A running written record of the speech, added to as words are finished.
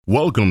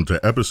Welcome to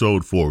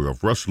episode 4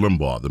 of Rush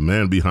Limbaugh, the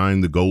man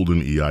behind the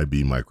golden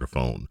EIB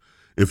microphone.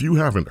 If you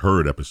haven't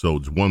heard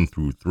episodes 1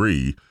 through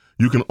 3,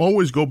 you can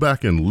always go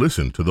back and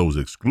listen to those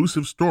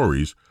exclusive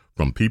stories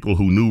from people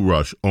who knew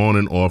Rush on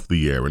and off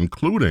the air,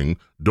 including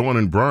Dawn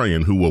and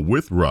Brian, who were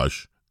with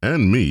Rush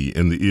and me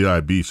in the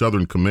EIB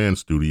Southern Command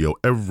studio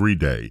every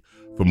day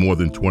for more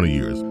than 20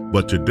 years.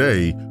 But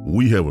today,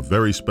 we have a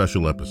very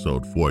special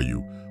episode for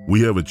you.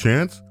 We have a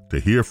chance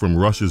to hear from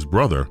Rush's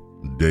brother,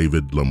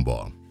 David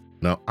Limbaugh.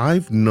 Now,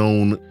 I've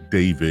known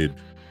David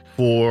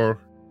for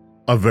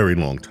a very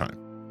long time,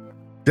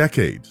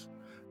 decades.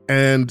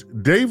 And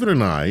David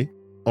and I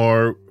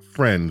are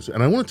friends.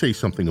 And I want to tell you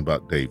something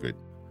about David.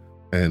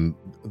 And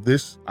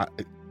this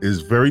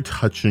is very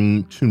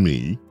touching to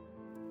me,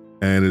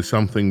 and it's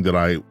something that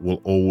I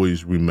will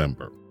always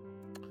remember.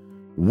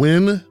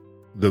 When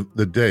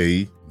that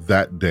day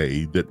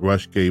that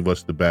Rush gave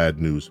us the bad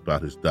news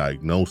about his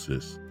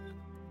diagnosis,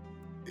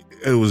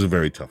 it was a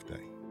very tough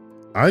day.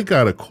 I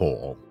got a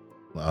call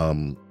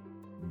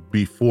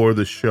before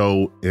the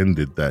show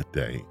ended that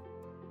day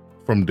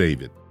from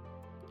David.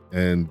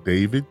 And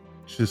David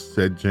just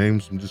said,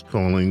 "James, I'm just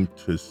calling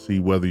to see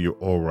whether you're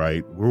all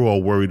right. We're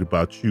all worried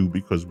about you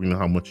because we know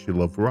how much you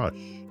love Rush."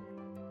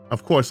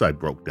 Of course, I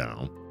broke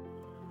down.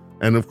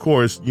 And of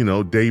course, you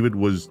know, David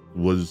was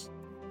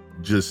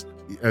just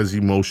as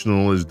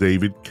emotional as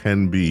David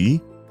can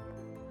be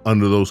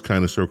under those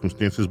kind of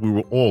circumstances. We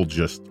were all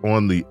just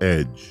on the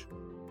edge.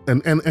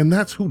 And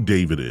that's who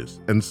David is.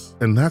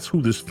 And that's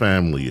who this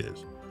family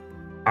is.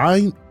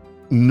 I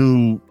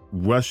knew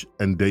Rush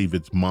and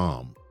David's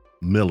mom,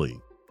 Millie,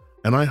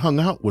 and I hung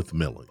out with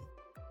Millie.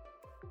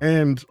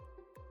 And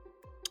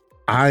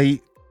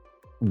I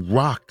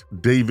rocked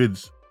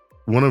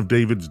one of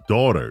David's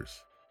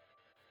daughters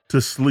to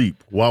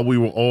sleep while we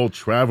were all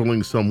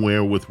traveling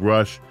somewhere with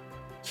Rush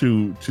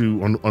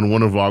on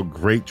one of our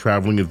great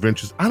traveling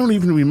adventures. I don't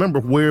even remember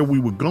where we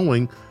were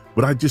going,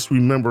 but I just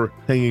remember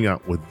hanging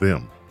out with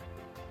them.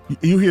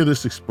 You hear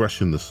this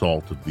expression, the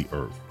salt of the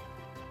earth.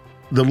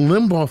 The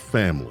Limbaugh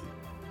family,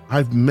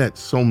 I've met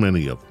so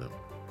many of them.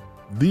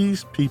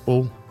 These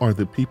people are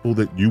the people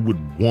that you would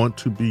want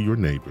to be your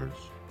neighbors.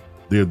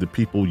 They're the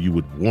people you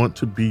would want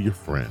to be your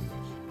friends.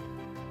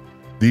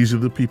 These are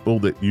the people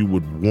that you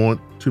would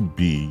want to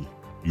be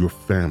your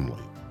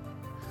family.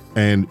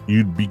 And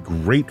you'd be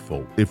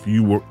grateful if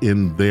you were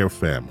in their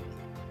family.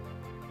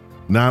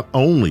 Not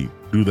only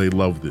do they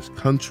love this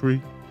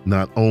country,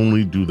 not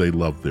only do they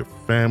love their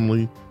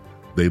family,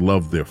 they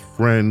love their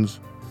friends,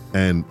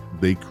 and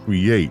they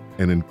create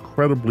an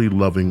incredibly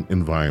loving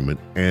environment.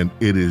 And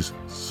it is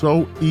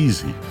so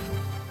easy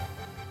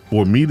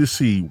for me to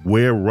see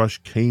where Rush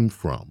came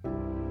from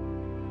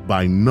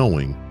by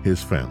knowing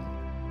his family.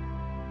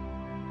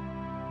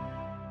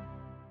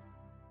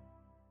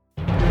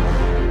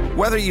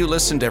 Whether you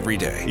listened every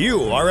day,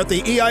 you are at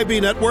the EIB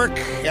network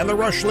and the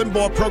Rush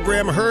Limbaugh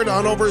program heard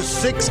on over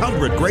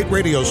 600 great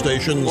radio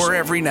stations, or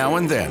every now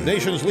and then,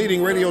 nation's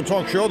leading radio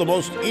talk show, the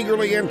most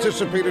eagerly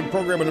anticipated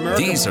program in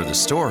America. These are the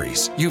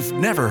stories you've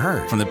never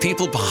heard from the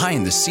people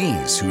behind the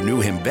scenes who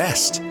knew him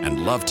best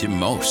and loved him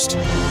most.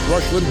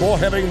 Rush Limbaugh,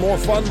 having more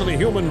fun than a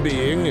human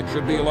being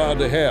should be allowed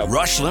to have.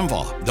 Rush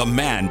Limbaugh, the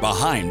man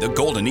behind the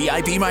golden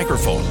EIB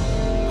microphone.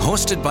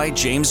 Hosted by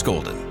James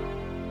Golden.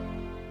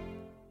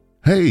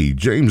 Hey,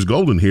 James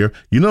Golden here.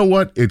 You know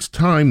what? It's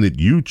time that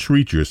you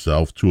treat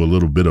yourself to a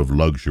little bit of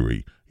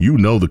luxury. You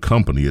know the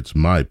company, it's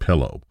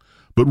MyPillow.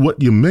 But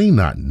what you may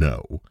not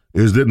know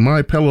is that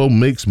MyPillow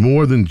makes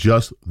more than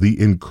just the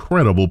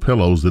incredible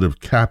pillows that have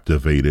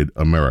captivated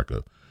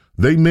America.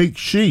 They make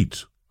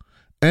sheets.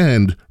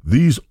 And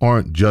these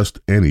aren't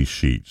just any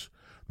sheets.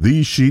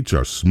 These sheets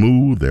are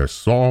smooth, they're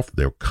soft,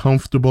 they're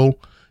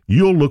comfortable.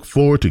 You'll look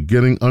forward to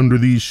getting under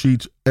these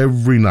sheets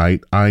every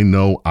night. I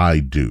know I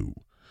do.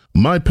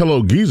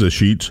 MyPillow Giza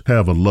sheets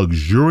have a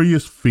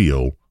luxurious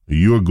feel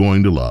you're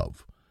going to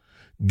love.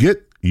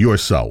 Get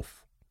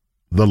yourself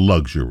the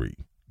luxury.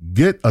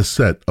 Get a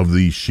set of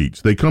these sheets.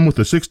 They come with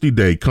a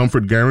 60-day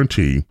comfort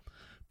guarantee.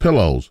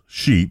 Pillows,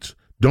 sheets.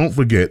 Don't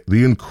forget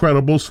the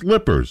incredible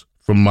slippers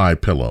from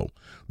MyPillow.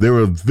 They're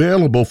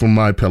available from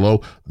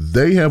MyPillow.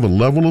 They have a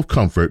level of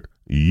comfort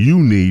you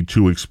need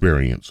to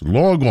experience.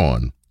 Log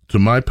on to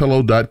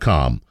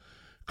mypillow.com.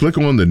 Click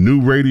on the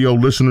new radio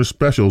listener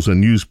specials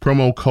and use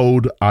promo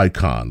code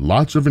ICON.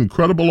 Lots of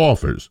incredible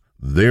offers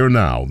there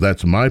now.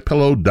 That's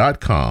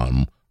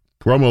mypillow.com,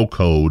 promo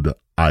code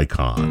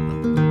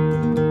ICON.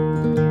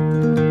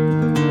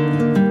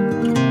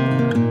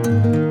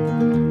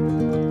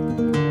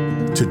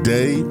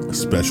 Today, a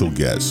special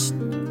guest.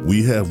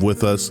 We have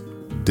with us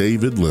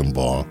David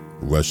Limbaugh,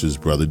 Rush's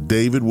brother.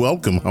 David,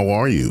 welcome. How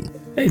are you?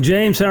 Hey,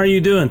 James, how are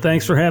you doing?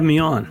 Thanks for having me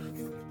on.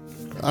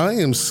 I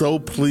am so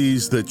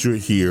pleased that you're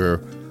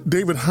here.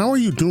 David, how are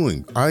you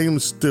doing? I am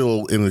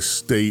still in a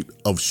state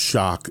of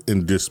shock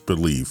and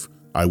disbelief.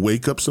 I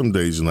wake up some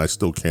days and I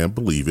still can't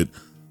believe it.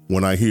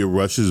 When I hear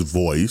Rush's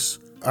voice,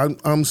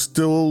 I'm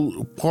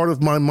still, part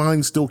of my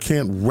mind still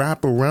can't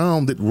wrap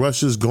around that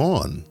Rush is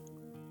gone.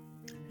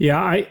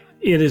 Yeah,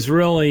 it is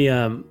really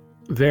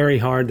very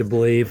hard to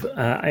believe,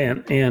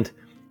 and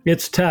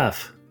it's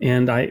tough.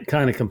 And I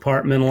kind of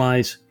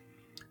compartmentalize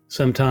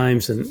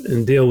sometimes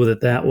and deal with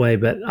it that way.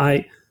 But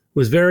I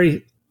was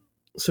very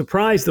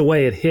surprised the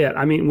way it hit.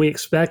 I mean, we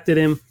expected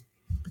him,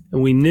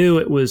 and we knew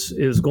it was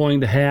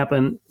going to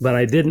happen, but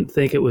I didn't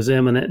think it was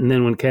imminent. And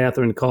then when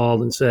Catherine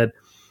called and said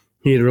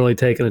he had really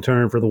taken a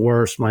turn for the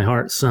worse, my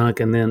heart sunk,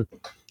 and then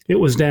it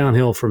was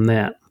downhill from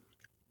that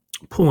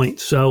point.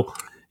 So,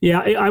 yeah,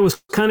 I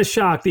was kind of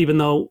shocked, even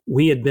though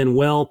we had been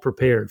well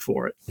prepared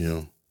for it.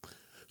 Yeah.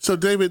 So,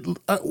 David,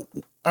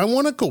 I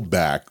want to go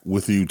back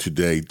with you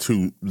today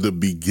to the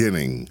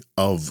beginning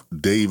of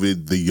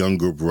David, the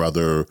younger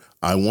brother.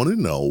 I want to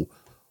know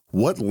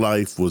what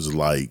life was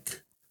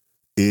like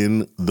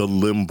in the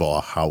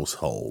Limbaugh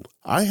household.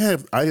 I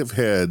have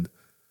had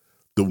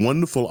the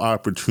wonderful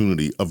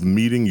opportunity of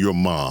meeting your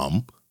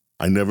mom.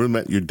 I never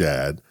met your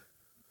dad,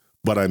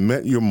 but I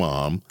met your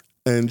mom,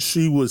 and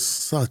she was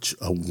such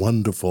a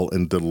wonderful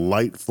and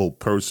delightful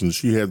person.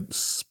 She had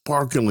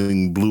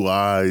sparkling blue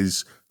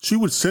eyes. She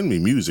would send me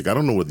music. I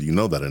don't know whether you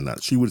know that or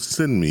not. She would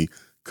send me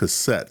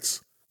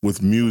cassettes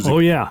with music. Oh,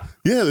 yeah.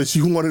 Yeah, that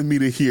she wanted me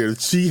to hear.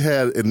 She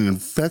had an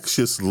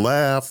infectious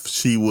laugh.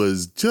 She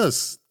was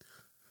just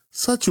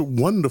such a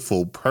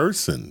wonderful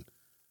person.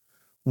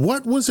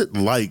 What was it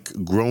like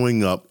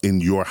growing up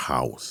in your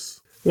house?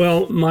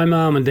 Well, my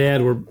mom and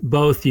dad were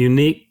both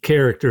unique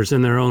characters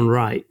in their own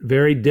right,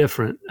 very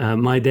different.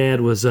 My dad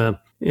was,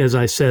 as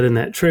I said in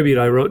that tribute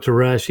I wrote to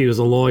Rush, he was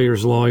a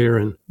lawyer's lawyer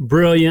and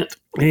brilliant,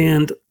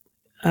 and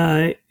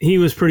he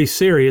was pretty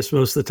serious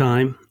most of the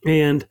time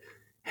and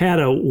had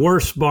a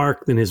worse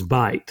bark than his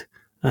bite.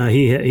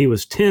 He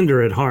was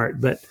tender at heart,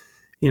 but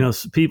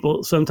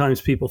sometimes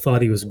people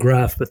thought he was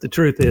gruff, but the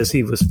truth is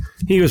he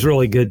was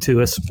really good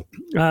to us.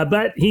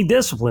 But he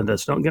disciplined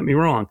us, don't get me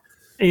wrong.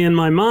 And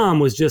my mom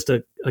was just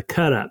a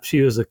cut up.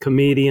 She was a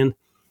comedian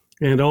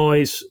and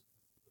always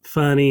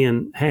funny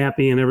and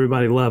happy, and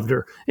everybody loved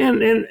her.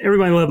 And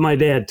everybody loved my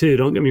dad too,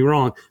 don't get me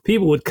wrong.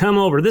 People would come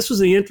over. This was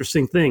the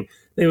interesting thing.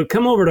 They would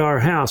come over to our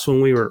house when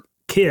we were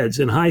kids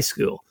in high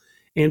school,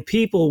 and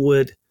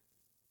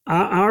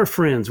our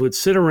friends would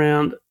sit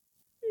around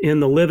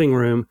in the living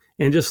room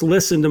and just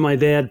listen to my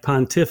dad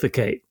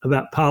pontificate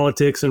about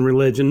politics and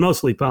religion,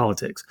 mostly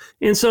politics.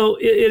 And so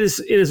it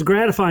is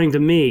gratifying to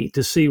me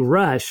to see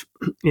Rush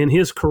in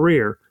his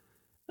career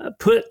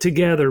put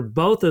together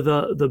both of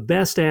the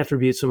best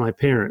attributes of my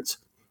parents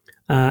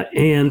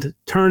and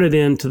turn it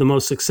into the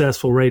most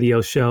successful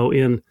radio show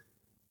in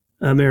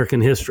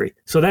American history.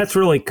 So that's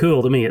really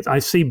cool to me. I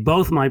see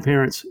both my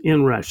parents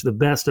in Rush, the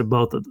best of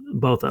both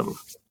of them.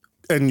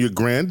 And your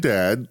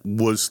granddad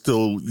Rush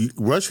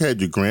had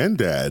your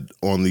granddad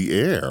on the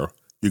air.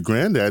 Your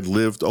granddad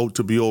lived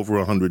to be over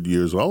 100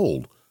 years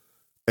old.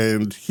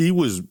 And he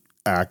was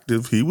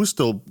active. He was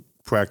still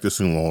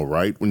practicing law,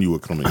 right, when you were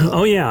coming up?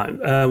 Oh, yeah.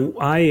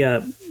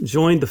 I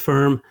joined the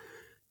firm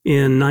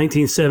in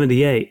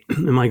 1978.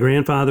 And my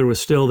grandfather was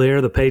still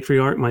there, the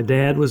patriarch. My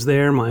dad was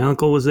there. My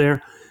uncle was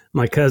there.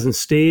 My cousin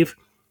Steve.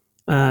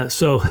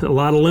 So a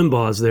lot of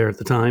Limbaughs there at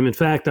the time. In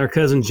fact, our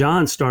cousin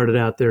John started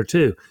out there,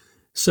 too.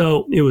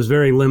 So it was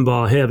very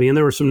Limbaugh heavy, and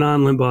there were some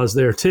non-Limbaughs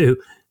there too.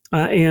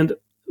 And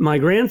my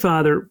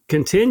grandfather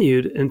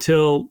continued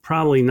until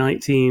probably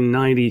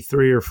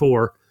 1993 or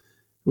 4,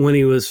 when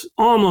he was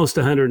almost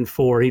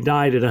 104. He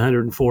died at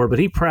 104, but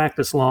he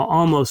practiced law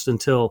almost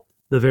until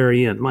the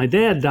very end. My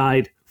dad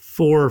died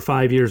 4 or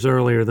 5 years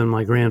earlier than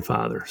my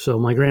grandfather, so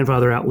my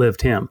grandfather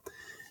outlived him.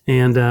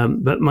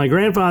 And but my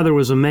grandfather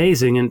was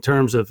amazing in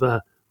terms of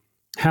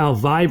how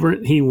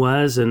vibrant he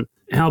was and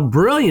how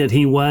brilliant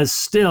he was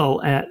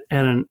still at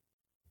a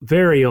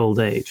very old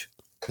age.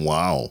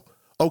 Wow.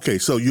 Okay,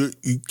 so you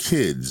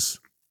kids,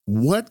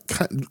 what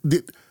kind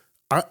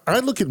I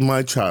look at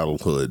my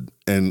childhood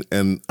and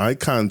I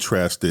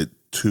contrast it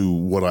to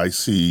what I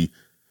see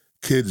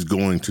kids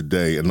going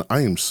today, and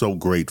I am so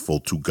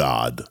grateful to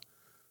God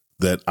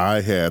that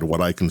I had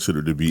what I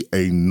consider to be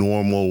a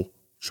normal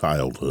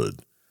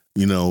childhood.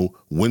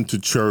 Went to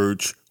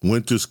church,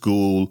 went to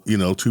school,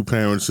 2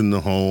 parents in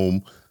the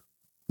home.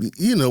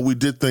 We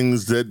did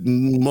things that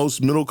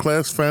most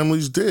middle-class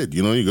families did.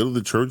 You go to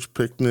the church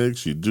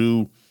picnics, you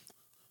do,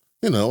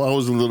 I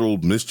was a little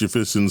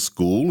mischievous in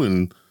school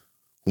and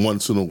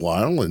once in a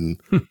while,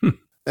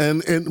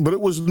 but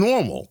it was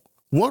normal.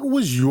 What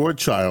was your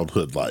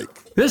childhood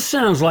like? This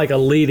sounds like a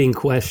leading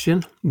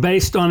question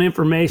based on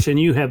information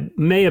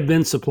may have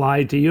been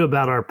supplied to you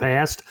about our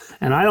past,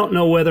 and I don't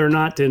know whether or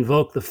not to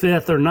invoke the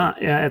fifth or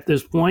not at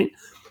this point.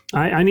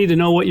 I need to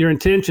know what your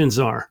intentions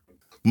are.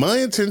 My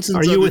intentions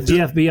are you with the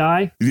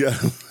FBI? Yeah.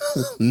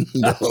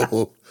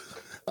 No.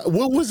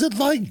 What was it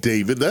like,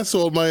 David? That's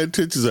all my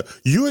intentions are.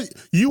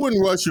 You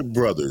and Rush are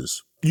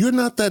brothers. You're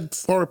not that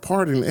far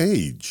apart in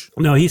age.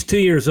 No, he's 2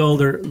 years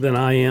older than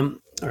I am,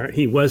 or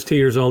he was 2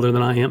 years older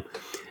than I am.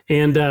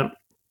 And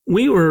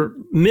we were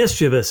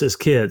mischievous as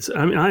kids.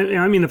 I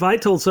mean, if I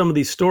told some of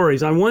these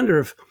stories, I wonder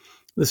if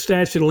the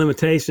statute of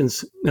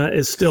limitations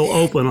is still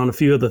open on a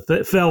few of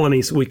the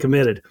felonies we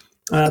committed.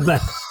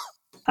 But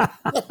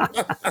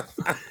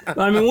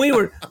I mean,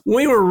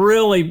 we were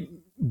really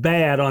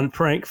bad on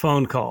prank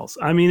phone calls.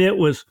 I mean, it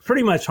was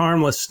pretty much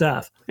harmless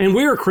stuff, and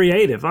we were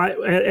creative.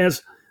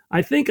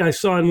 I think I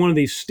saw in one of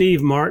these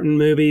Steve Martin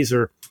movies,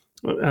 or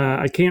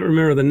I can't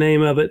remember the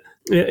name of it.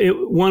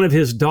 One of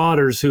his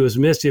daughters, who was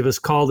mischievous,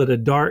 called it a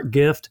dark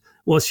gift.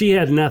 Well, she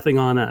had nothing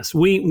on us.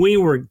 We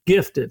were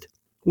gifted.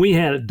 We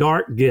had a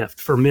dark gift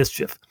for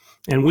mischief,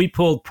 and we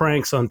pulled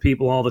pranks on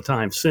people all the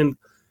time.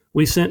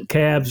 We sent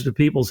cabs to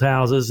people's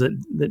houses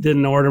that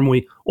didn't order them.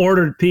 We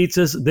ordered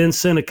pizzas, then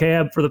sent a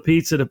cab for the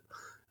pizza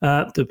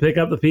to pick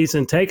up the pizza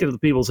and take it to the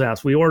people's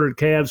house. We ordered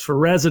cabs for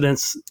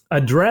residents'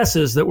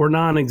 addresses that were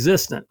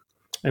non-existent,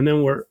 and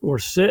then we're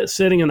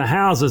sitting in the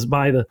houses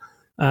by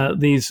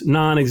these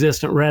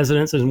non-existent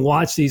residents and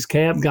watch these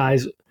cab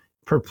guys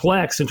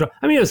perplex and try.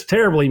 I mean, it was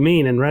terribly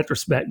mean in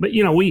retrospect, but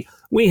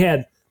we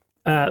had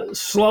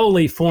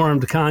slowly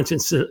formed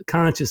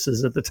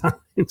consciences at the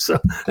time, so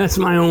that's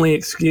my only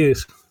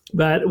excuse.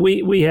 But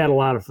we had a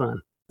lot of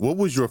fun. What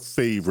was your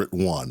favorite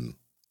one?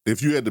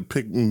 If you had to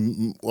pick,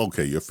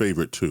 okay, your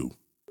favorite two.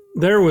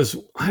 There was,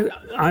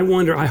 I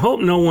wonder, I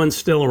hope no one's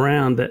still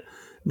around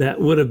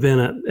that would have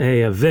been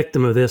a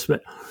victim of this,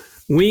 but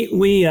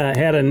we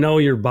had a Know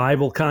Your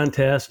Bible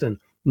contest and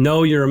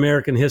Know Your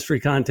American History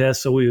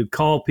contest. So we would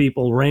call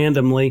people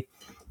randomly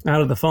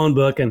out of the phone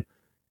book and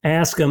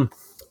ask them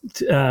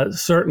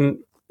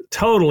certain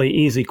totally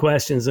easy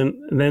questions, and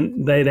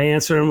then they'd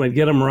answer them, we'd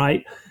get them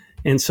right.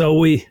 And so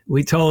we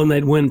told them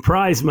they'd win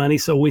prize money.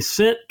 So we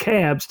sent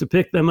cabs to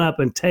pick them up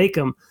and take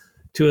them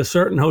to a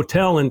certain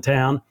hotel in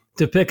town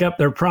to pick up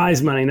their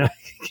prize money. Now,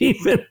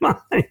 keep in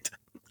mind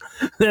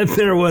that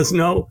there was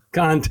no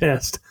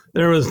contest.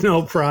 There was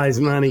no prize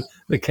money.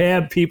 The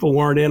cab people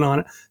weren't in on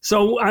it.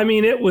 So, I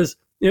mean, it was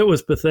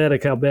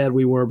pathetic how bad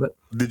we were. But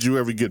did you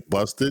ever get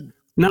busted?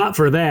 Not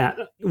for that.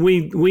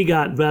 We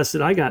got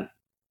busted. I got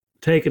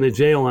taken to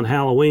jail on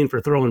Halloween for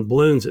throwing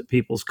balloons at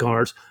people's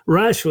cars.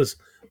 Rush was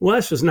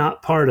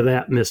not part of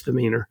that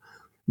misdemeanor,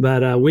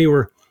 but we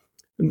were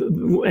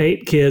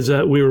 8 kids.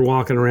 We were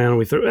walking around.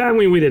 And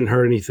we didn't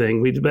hurt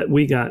anything. But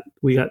we got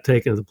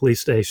taken to the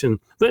police station.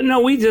 But no,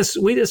 we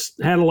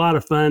just had a lot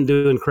of fun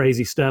doing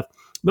crazy stuff.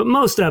 But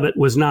most of it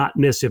was not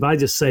mischief. I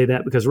just say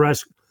that because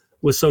Rush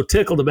was so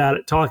tickled about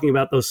it, talking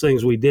about those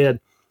things we did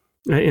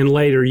in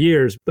later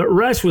years. But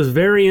Rush was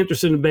very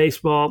interested in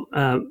baseball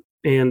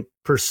and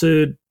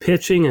pursued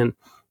pitching, and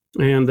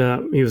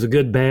he was a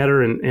good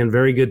batter and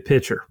very good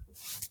pitcher.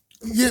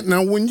 Yeah.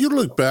 Now, when you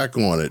look back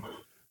on it,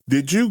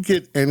 did you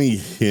get any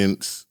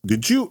hints?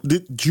 Did you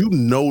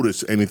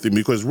notice anything?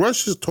 Because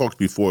Rush has talked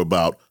before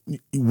about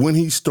when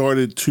he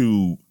started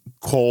to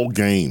call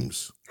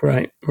games.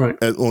 Right.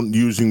 On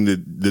using the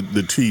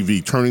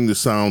TV, turning the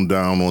sound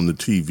down on the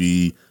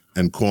TV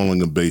and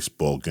calling a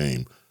baseball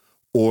game,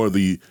 or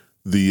the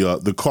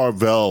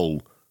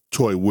Carvel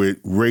toy with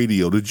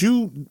radio.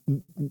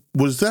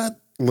 Was that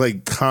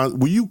like,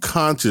 were you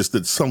conscious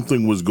that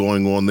something was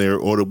going on there,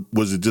 or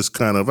was it just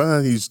kind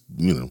of, he's.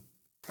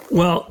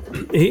 Well,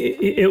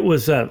 it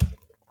was,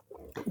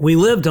 we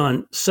lived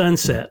on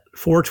Sunset,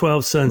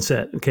 412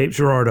 Sunset in Cape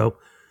Girardeau,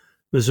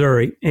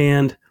 Missouri,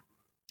 and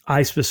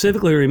I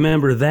specifically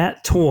remember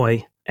that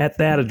toy at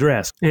that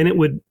address,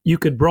 and you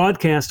could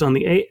broadcast on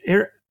the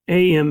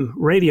AM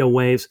radio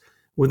waves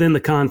within the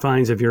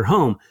confines of your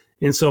home.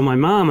 And so my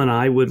mom and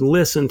I would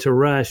listen to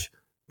Rush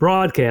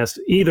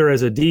broadcast either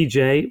as a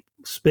DJ,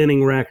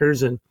 spinning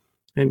records and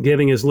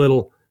giving his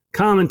little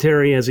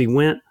commentary as he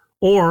went,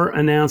 or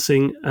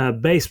announcing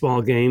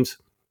baseball games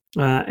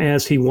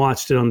as he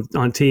watched it on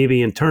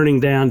TV, and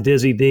turning down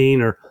Dizzy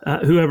Dean or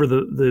whoever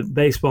the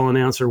baseball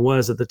announcer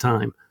was at the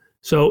time.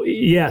 So,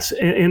 yes,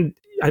 and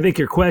I think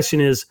your question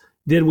is,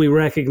 did we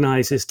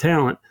recognize his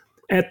talent?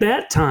 At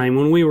that time,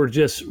 when we were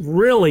just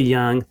really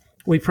young,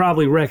 we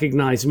probably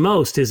recognized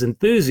most his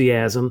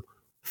enthusiasm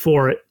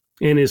for it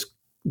and his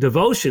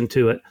devotion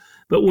to it.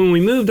 But when we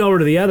moved over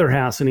to the other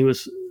house and he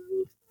was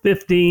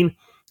 15,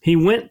 he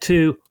went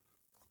to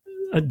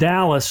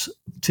Dallas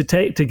to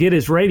get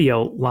his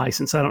radio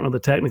license. I don't know the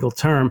technical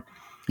term.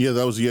 Yeah,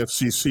 that was the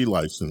FCC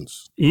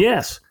license.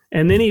 Yes,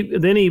 and then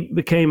he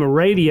became a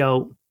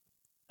radio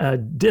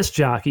disc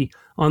jockey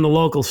on the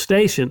local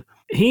station.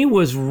 He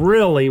was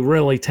really,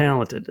 really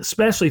talented,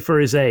 especially for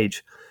his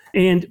age.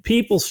 And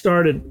people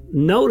started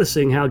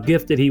noticing how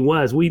gifted he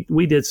was.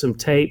 We did some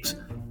tapes,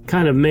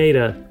 kind of made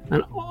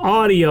an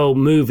audio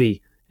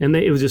movie, and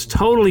it was just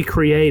totally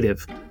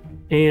creative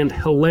and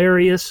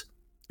hilarious.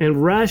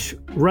 And Rush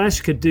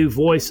could do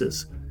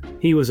voices.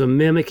 He was a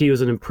mimic. He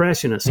was an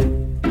impressionist.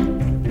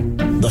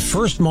 The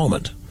first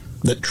moment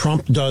that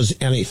Trump does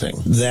anything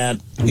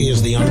that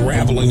is the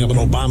unraveling of an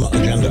Obama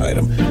agenda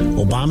item,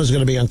 Obama's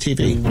going to be on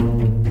TV.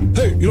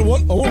 Hey, you know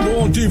what? I want to go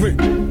on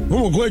TV. I'm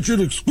going to glad you're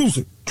the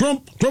exclusive.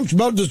 Trump's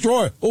about to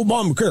destroy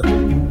Obamacare.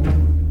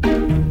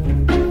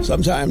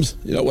 Sometimes,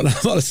 when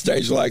I'm on a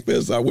stage like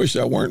this, I wish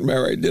I weren't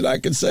married. I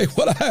can say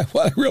what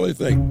I really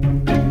think.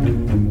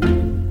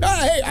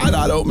 Hey,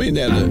 I don't mean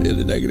that in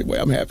a negative way.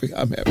 I'm happy.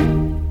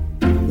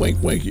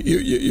 Wink, wink.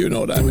 You know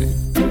what I mean.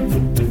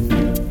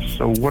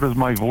 So what does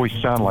my voice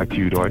sound like to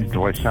you?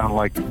 Do I sound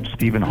like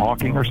Stephen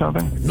Hawking or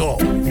something? No,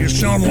 you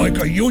sound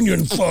like a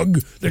union thug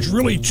that's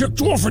really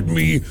ticked off at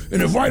me,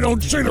 and if I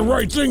don't say the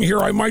right thing here,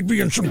 I might be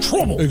in some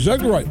trouble.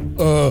 Exactly right.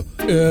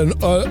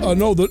 And I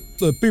know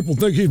that people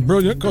think he's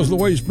brilliant because of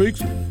the way he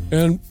speaks,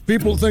 and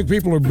people think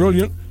people are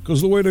brilliant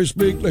because the way they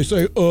speak, they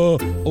say a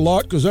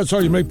lot, because that's how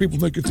you make people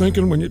think you're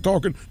thinking when you're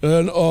talking.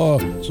 And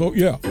so,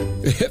 yeah,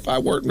 if I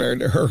weren't married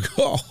to her.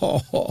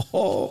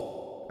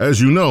 As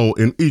you know,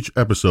 in each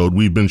episode,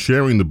 we've been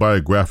sharing the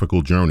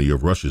biographical journey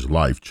of Rush's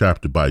life,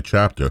 chapter by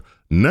chapter,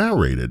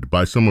 narrated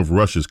by some of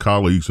Rush's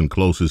colleagues and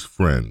closest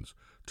friends.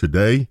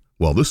 Today,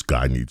 well, this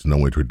guy needs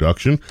no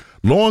introduction.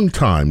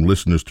 Longtime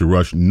listeners to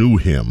Rush knew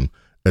him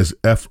as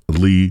F.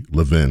 Lee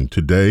Levin.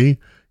 Today,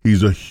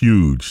 he's a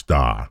huge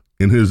star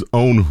in his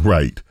own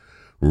right.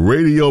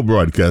 Radio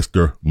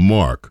broadcaster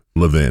Mark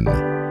Levin.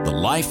 The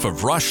Life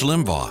of Rush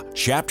Limbaugh,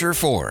 Chapter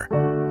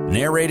 4,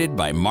 narrated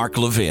by Mark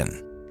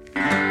Levin.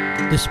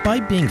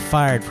 Despite being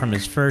fired from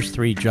his first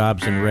 3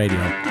 jobs in radio,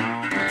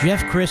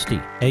 Jeff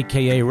Christie,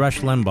 a.k.a.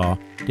 Rush Limbaugh,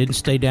 didn't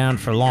stay down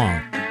for long.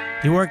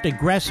 He worked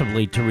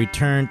aggressively to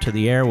return to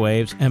the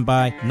airwaves, and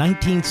by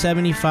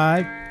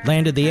 1975,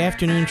 landed the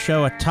afternoon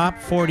show at Top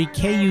 40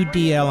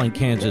 KUDL in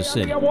Kansas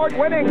City.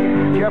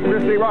 Award-winning Jeff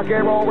Christie Rock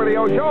and Roll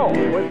Radio Show.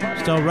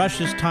 Still,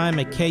 Rush's time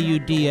at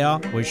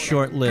KUDL was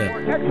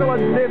short-lived,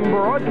 Excellence in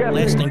broadcasting,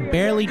 lasting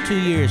barely 2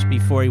 years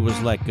before he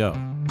was let go.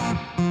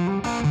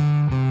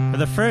 For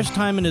the first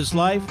time in his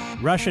life,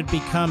 Rush had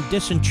become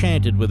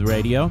disenchanted with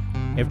radio.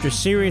 After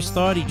serious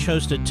thought, he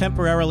chose to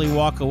temporarily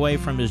walk away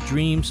from his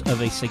dreams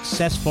of a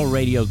successful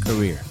radio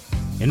career.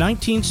 In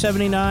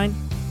 1979,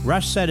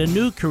 Rush set a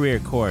new career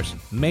course,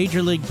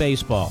 Major League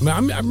Baseball. I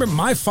remember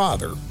my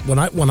father,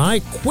 when I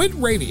quit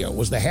radio,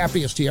 was the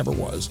happiest he ever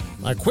was.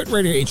 I quit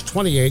radio at age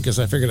 28 because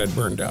I figured I'd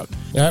burned out.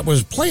 I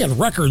was playing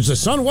records.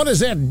 Son, what does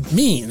that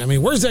mean? I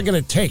mean, where's that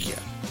going to take you?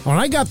 When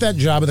I got that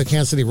job at the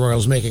Kansas City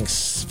Royals making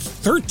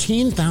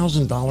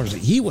 $13,000,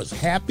 he was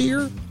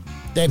happier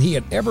than he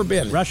had ever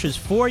been. Rush's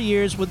 4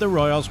 years with the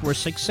Royals were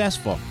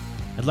successful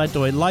and led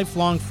to a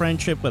lifelong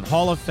friendship with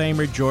Hall of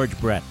Famer George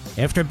Brett.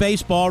 After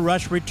baseball,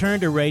 Rush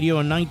returned to radio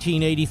in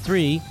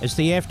 1983 as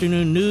the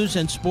afternoon news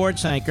and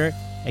sports anchor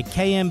at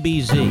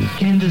KMBZ.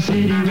 Kansas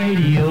City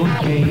Radio,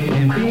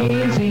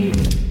 KMBZ.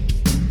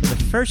 The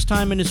first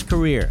time in his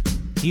career,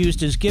 he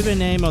used his given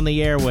name on the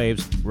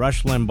airwaves,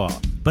 Rush Limbaugh.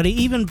 But he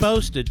even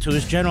boasted to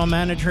his general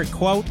manager,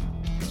 quote,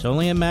 "It's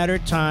only a matter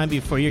of time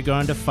before you're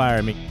going to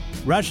fire me."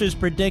 Rush's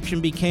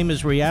prediction became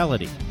his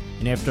reality,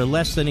 and after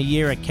less than a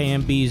year at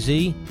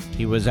KMBZ,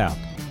 he was out.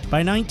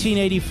 By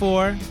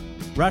 1984,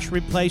 Rush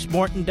replaced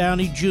Morton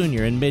Downey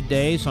Jr. in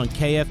middays on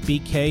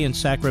KFBK in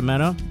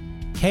Sacramento.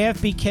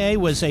 KFBK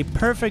was a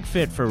perfect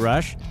fit for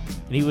Rush,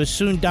 and he was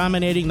soon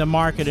dominating the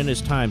market in his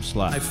time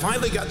slot. I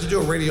finally got to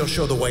do a radio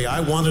show the way I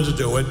wanted to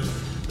do it,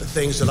 the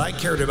things that I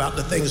cared about,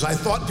 the things I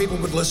thought people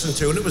would listen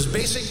to, and it was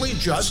basically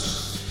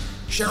just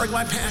sharing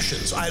my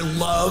passions. I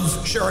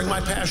love sharing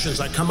my passions.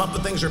 I come up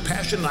with things that are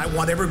passionate, and I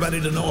want everybody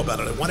to know about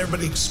it. I want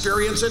everybody to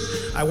experience it.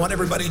 I want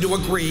everybody to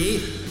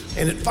agree.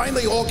 And it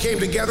finally all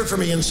came together for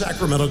me in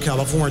Sacramento,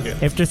 California.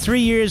 After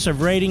 3 years of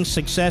ratings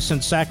success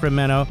in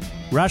Sacramento,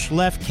 Rush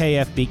left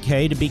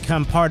KFBK to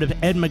become part of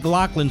Ed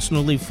McLaughlin's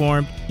newly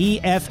formed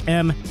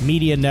EFM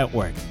Media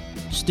Network.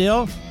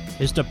 Still,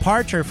 his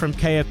departure from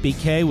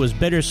KFBK was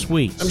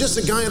bittersweet. I'm just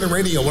a guy on the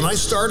radio. When I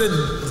started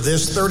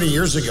this 30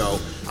 years ago,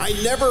 I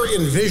never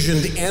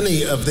envisioned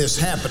any of this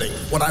happening.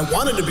 What I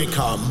wanted to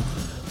become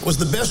was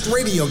the best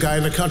radio guy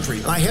in the country.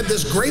 And I had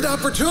this great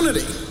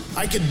opportunity.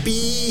 I could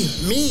be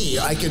me.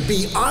 I could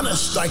be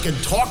honest. I could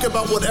talk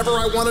about whatever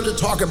I wanted to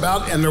talk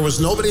about, and there was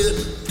nobody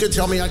that could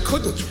tell me I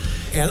couldn't.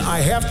 And I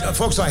have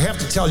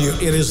to tell you,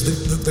 it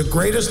is the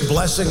greatest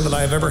blessing that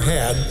I've ever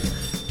had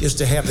is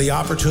to have the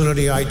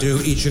opportunity I do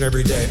each and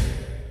every day.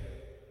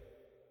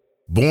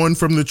 Born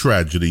from the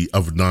tragedy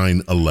of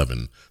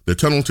 9/11, the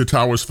Tunnel to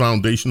Towers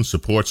Foundation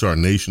supports our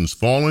nation's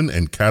fallen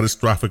and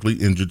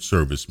catastrophically injured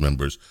service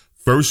members,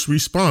 first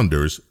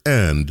responders,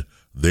 and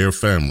their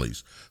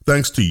families.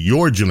 Thanks to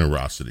your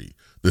generosity,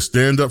 the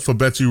Stand Up for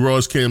Betsy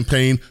Ross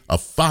campaign, a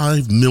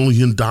 $5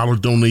 million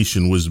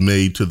donation was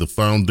made to the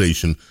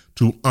foundation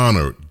to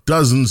honor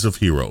dozens of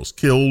heroes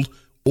killed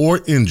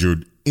or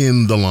injured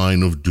in the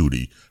line of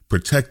duty,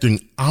 protecting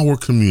our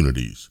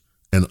communities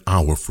and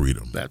our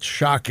freedom. That's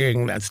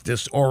shocking, that's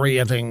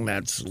disorienting,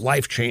 that's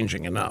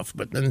life-changing enough.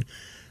 But then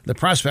the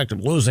prospect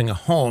of losing a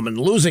home and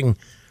losing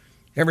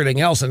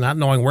everything else and not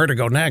knowing where to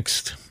go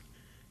next,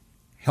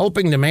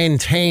 helping to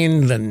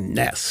maintain the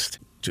nest,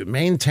 to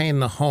maintain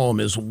the home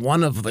is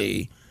one of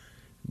the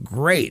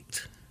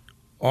great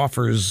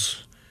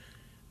offers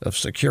of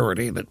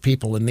security that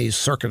people in these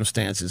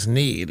circumstances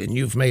need, and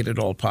you've made it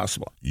all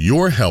possible.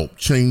 Your help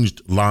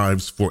changed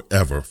lives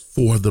forever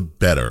for the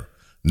better.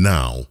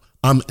 Now,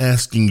 I'm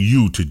asking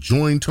you to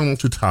join Tunnel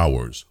to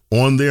Towers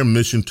on their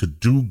mission to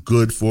do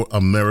good for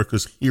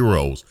America's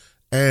heroes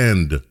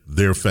and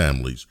their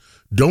families.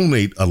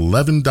 Donate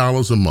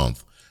 $11 a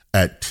month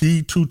at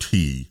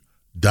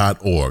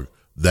T2T.org.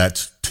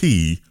 That's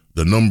T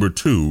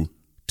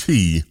 2t.org.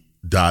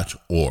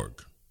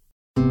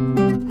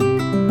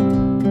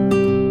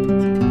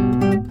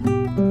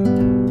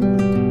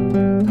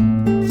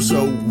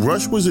 So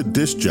Rush was a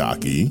disc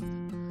jockey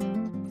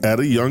at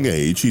a young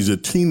age. He's a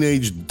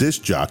teenage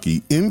disc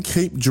jockey in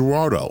Cape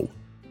Girardeau.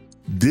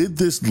 Did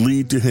this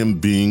lead to him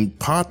being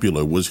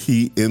popular? Was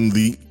he in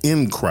the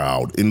in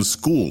crowd in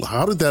school?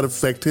 How did that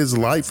affect his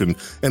life, and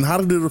how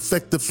did it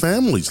affect the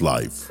family's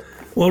life?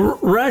 Well,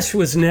 Rush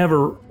was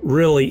never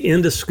really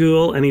into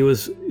school, and he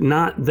was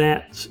not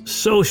that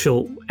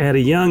social at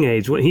a young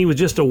age. He was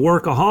just a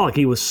workaholic.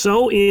 He was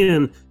so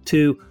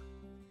into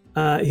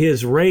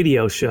his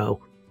radio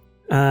show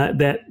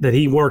that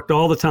he worked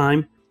all the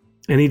time,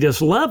 and he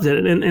just loved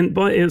it. And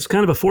but it was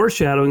kind of a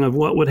foreshadowing of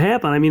what would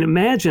happen. I mean,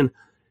 imagine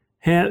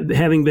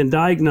having been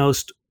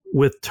diagnosed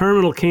with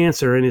terminal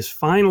cancer in his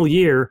final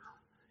year.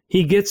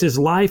 He gets his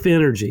life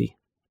energy,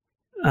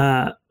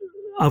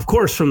 of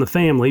course, from the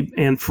family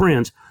and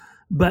friends,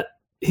 but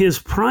his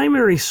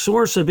primary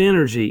source of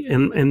energy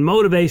and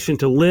motivation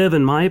to live,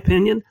 in my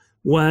opinion,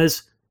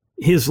 was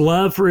his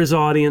love for his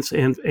audience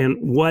and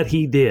what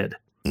he did,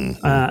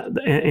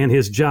 and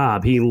his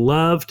job. He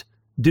loved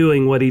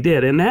doing what he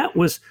did. And that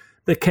was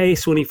the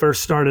case when he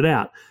first started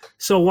out.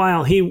 So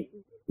while he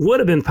would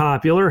have been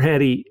popular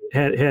had he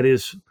had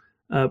his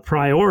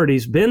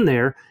priorities been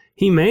there,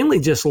 he mainly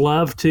just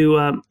loved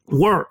to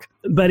work.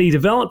 But he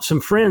developed some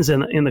friends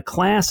in the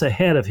class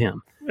ahead of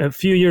him. A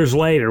few years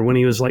later, when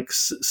he was like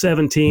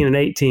 17 and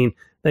 18,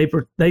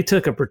 they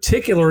took a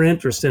particular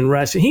interest in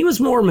Rush. He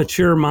was more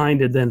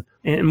mature-minded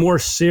and more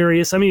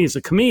serious. I mean, he's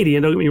a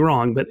comedian, don't get me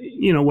wrong, but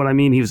you know what I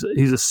mean. He's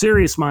a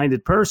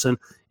serious-minded person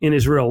in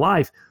his real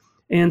life.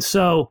 And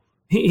so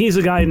he's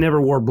a guy who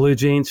never wore blue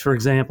jeans, for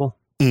example.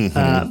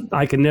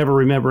 I can never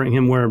remember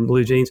him wearing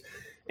blue jeans.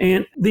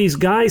 And these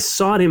guys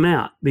sought him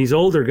out, these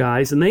older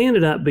guys, and they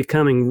ended up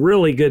becoming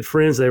really good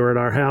friends. They were at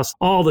our house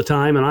all the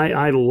time, and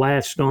I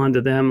latched on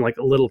to them like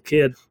a little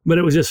kid. But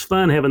it was just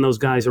fun having those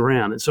guys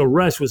around. And so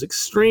Rush was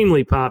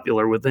extremely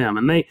popular with them,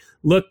 and they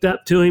looked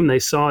up to him. They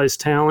saw his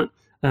talent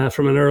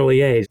from an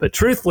early age. But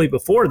truthfully,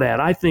 before that,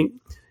 I think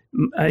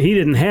he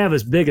didn't have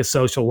as big a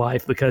social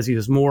life because he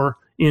was more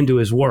into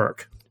his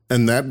work.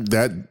 And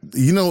that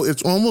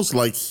it's almost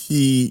like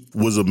he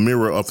was a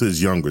mirror of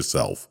his younger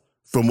self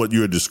from what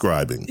you're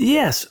describing.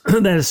 Yes,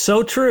 that is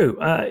so true.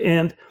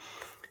 And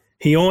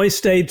he always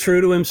stayed true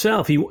to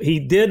himself. He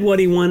did what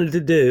he wanted to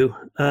do.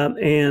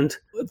 And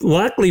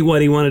luckily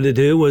what he wanted to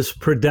do was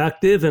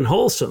productive and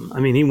wholesome. I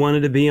mean, he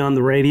wanted to be on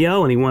the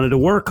radio and he wanted to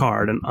work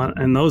hard.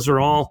 And those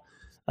are all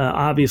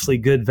obviously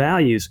good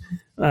values.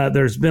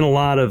 There's been a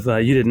lot of,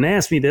 you didn't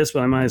ask me this,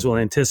 but I might as well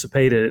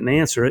anticipate it and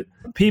answer it.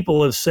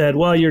 People have said,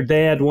 well, your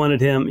dad wanted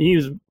him. He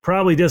was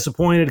probably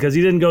disappointed because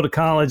he didn't go to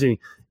college and he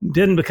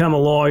didn't become a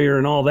lawyer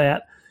and all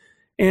that.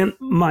 And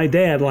my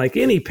dad, like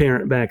any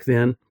parent back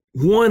then,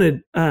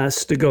 wanted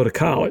us to go to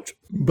college,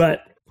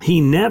 but he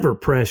never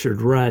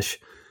pressured Rush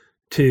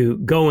to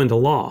go into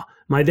law.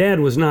 My dad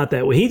was not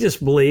that way. He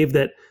just believed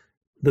that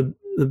the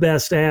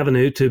best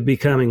avenue to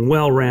becoming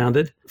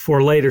well-rounded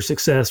for later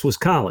success was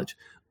college.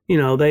 You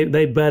know,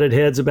 they butted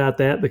heads about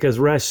that because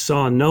Rush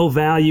saw no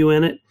value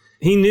in it.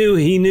 He knew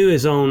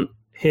his own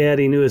head.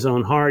 He knew his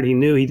own heart. He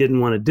knew he didn't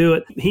want to do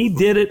it. He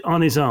did it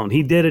on his own.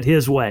 He did it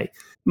his way.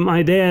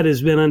 My dad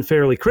has been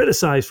unfairly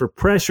criticized for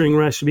pressuring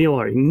Rush to be a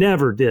lawyer. He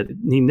never did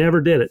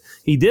it.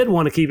 He did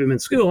want to keep him in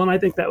school, and I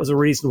think that was a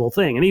reasonable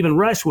thing. And even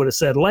Rush would have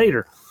said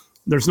later,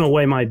 there's no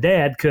way my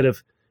dad could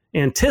have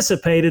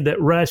anticipated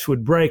that Rush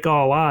would break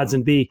all odds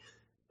and be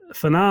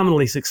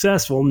phenomenally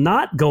successful,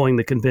 not going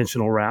the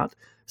conventional route.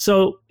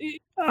 So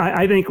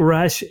I think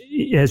Rush,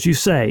 as you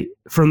say,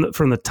 from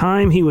the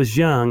time he was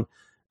young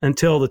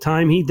until the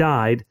time he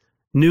died,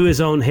 knew his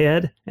own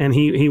head, and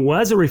he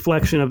was a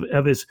reflection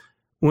of his.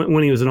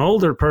 When he was an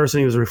older person,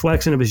 he was a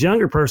reflection of his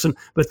younger person,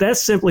 but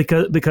that's simply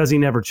because he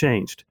never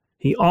changed.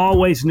 He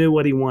always knew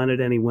what he wanted,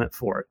 and he went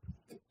for it.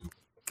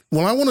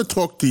 Well, I want to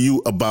talk to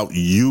you about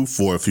you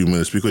for a few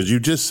minutes, because you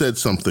just said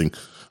something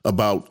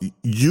about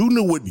you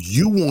knew what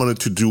you wanted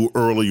to do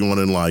early on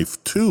in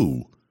life,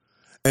 too,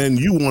 and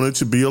you wanted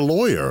to be a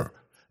lawyer.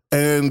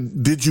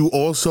 And did you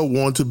also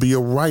want to be a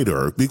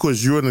writer?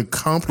 Because you're an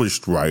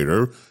accomplished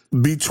writer.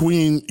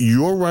 Between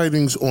your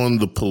writings on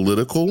the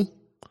political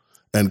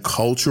and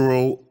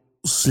cultural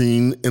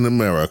scene in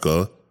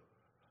America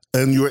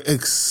and your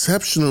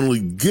exceptionally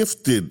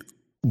gifted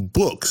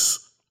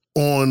books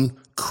on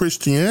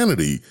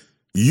Christianity,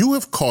 you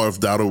have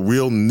carved out a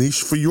real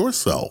niche for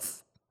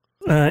yourself.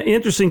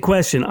 Interesting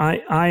question.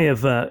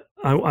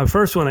 I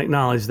first want to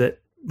acknowledge that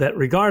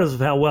regardless of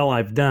how well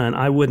I've done,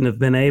 I wouldn't have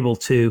been able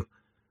to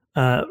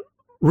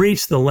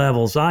reach the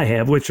levels I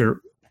have, which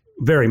are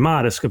very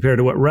modest compared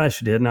to what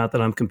Rush did. Not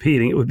that I'm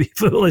competing. It would be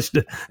foolish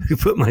to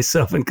put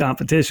myself in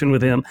competition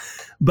with him.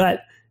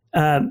 But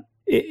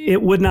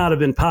it would not have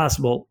been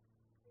possible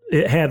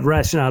had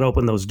Rush not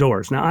opened those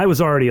doors. Now, I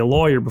was already a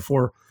lawyer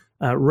before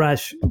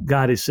Rush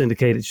got his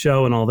syndicated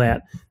show and all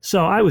that.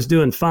 So I was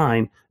doing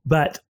fine.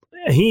 But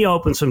he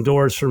opened some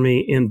doors for me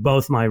in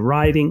both my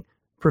writing,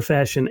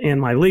 profession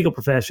and my legal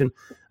profession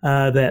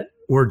that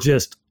were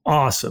just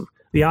awesome.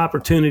 The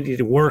opportunity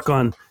to work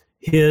on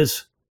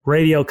his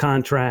radio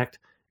contract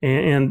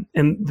and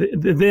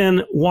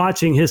then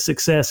watching his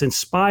success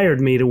inspired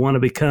me to want to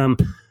become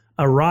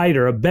a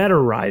writer, a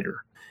better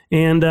writer.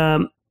 And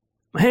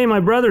hey, my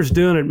brother's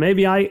doing it.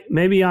 Maybe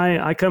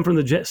I come from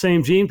the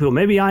same gene pool.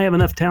 Maybe I have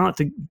enough talent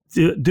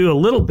to do a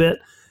little bit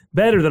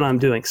better than I'm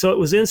doing. So it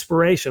was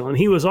inspirational, and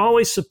he was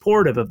always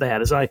supportive of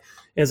that, as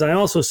I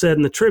also said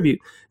in the tribute.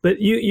 But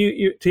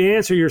you to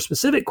answer your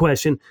specific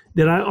question,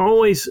 did I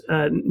always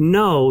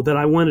know that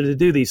I wanted to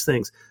do these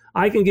things?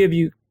 I can give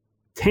you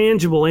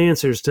tangible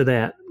answers to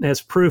that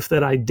as proof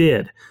that I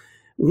did.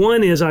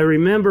 One is, I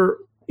remember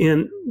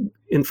in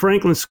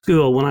Franklin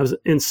School when I was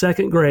in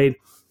second grade,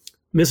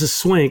 Mrs.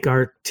 Swink,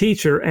 our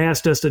teacher,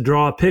 asked us to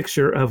draw a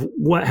picture of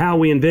how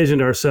we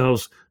envisioned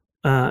ourselves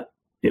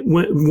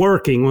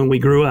working when we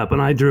grew up,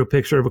 and I drew a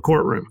picture of a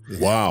courtroom.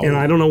 Wow. And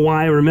I don't know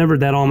why I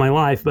remembered that all my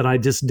life, but I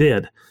just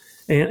did.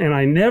 And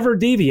I never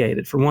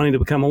deviated from wanting to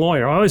become a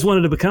lawyer. I always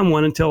wanted to become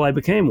one until I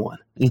became one.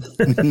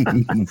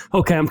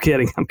 Okay, I'm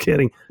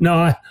kidding.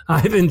 No,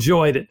 I've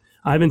enjoyed it.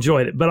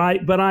 But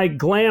I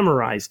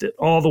glamorized it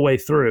all the way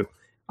through.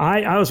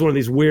 I was one of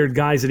these weird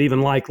guys that even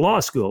liked law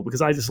school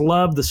because I just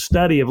loved the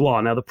study of law.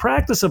 Now, the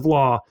practice of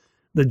law,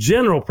 the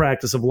general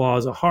practice of law,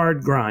 is a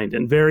hard grind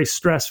and very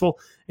stressful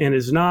and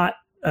is not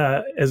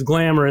as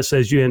glamorous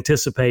as you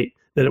anticipate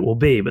that it will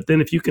be. But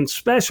then if you can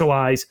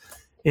specialize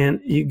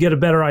and you get a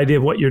better idea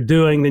of what you're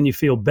doing, then you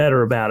feel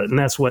better about it. And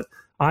that's what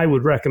I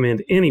would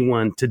recommend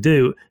anyone to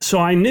do. So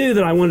I knew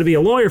that I wanted to be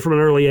a lawyer from an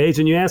early age,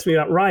 and you asked me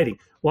about writing.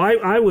 Well,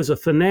 I was a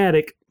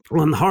fanatic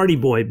on the Hardy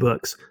Boy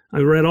books. I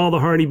read all the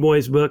Hardy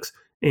Boys books,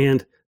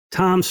 and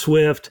Tom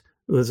Swift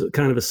was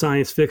kind of a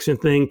science fiction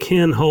thing,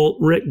 Ken Holt,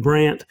 Rick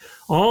Brandt,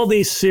 all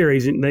these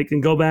series, and they can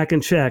go back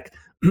and check.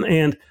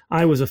 And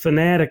I was a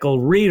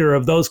fanatical reader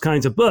of those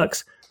kinds of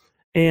books.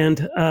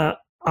 And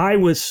I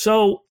was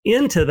so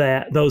into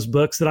those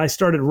books that I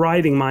started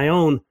writing my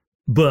own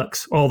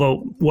books, although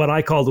what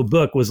I called a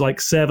book was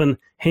like 7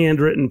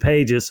 handwritten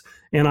pages,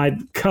 and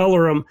I'd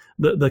color them,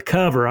 the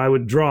cover I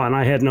would draw, and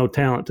I had no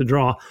talent to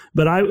draw.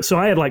 But I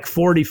had like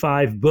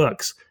 45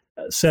 books,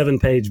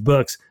 7-page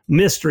books,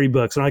 mystery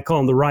books, and I call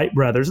them the Wright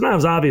brothers. And I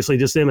was obviously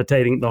just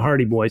imitating the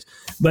Hardy Boys.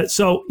 But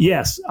so,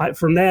 yes,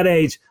 from that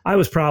age, I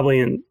was probably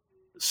in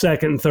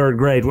 2nd and 3rd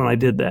grade when I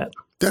did that.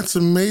 That's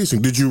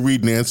amazing. Did you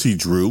read Nancy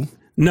Drew?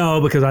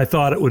 No, because I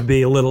thought it would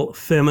be a little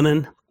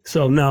feminine.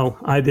 So no,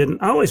 I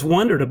didn't. I always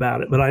wondered about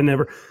it, but I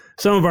never.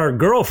 Some of our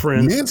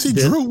girlfriends. Nancy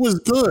Drew was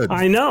good.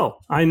 I know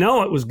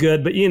it was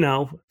good, but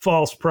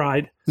false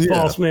pride,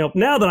 false male.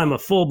 Now that I'm a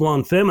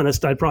full-blown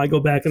feminist, I'd probably go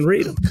back and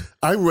read them.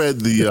 I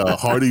read the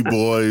Hardy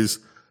Boys,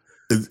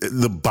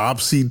 the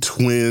Bobbsey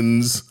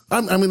twins.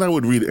 I mean, I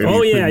would read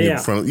anything in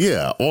front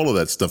of, all of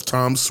that stuff.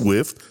 Tom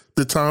Swift.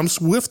 The Tom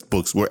Swift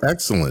books were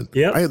excellent.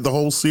 Yeah, I had the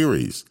whole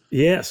series.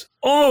 Yes.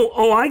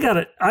 Oh, I got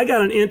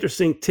an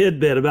interesting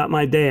tidbit about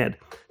my dad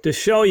to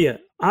show you.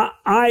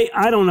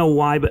 I don't know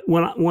why, but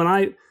when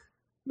I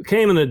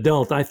became an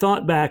adult, I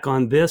thought back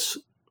on this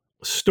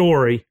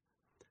story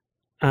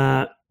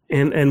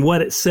and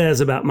what it says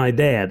about my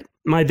dad.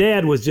 My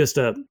dad was just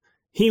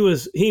he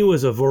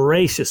was a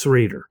voracious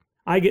reader.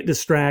 I get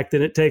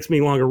distracted. It takes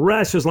me longer.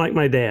 Rush was like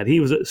my dad. He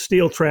was a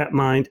steel trap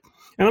mind.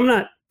 And I'm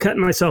not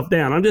cutting myself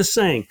down. I'm just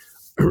saying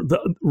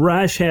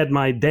Rush had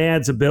my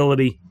dad's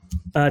ability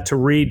to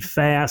read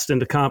fast and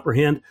to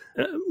comprehend.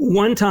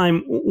 One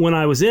time when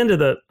I was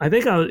into I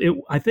think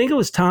it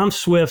was Tom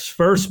Swift's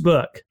first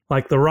book,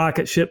 like The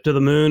Rocket Ship to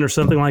the Moon or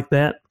something like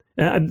that.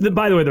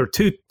 By the way, there were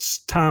 2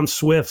 Tom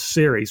Swift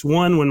series.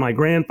 One when my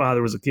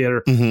grandfather was a kid,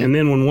 and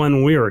then one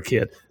when we were a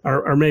kid,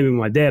 or maybe when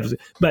my dad was.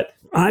 But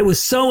I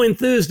was so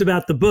enthused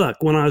about the book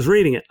when I was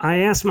reading it. I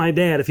asked my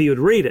dad if he would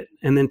read it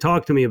and then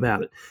talk to me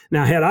about it.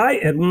 Now,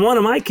 had one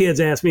of my kids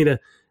asked me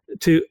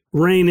to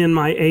rein in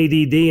my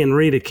ADD and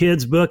read a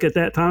kid's book at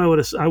that time,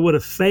 I would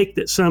have faked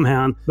it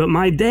somehow. But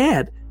my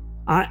dad,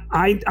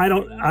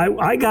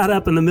 I got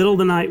up in the middle of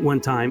the night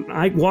one time.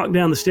 I walked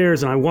down the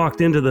stairs and I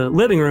walked into the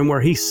living room where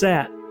he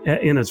sat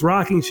in his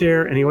rocking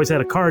chair, and he always had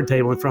a card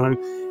table in front of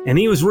him, and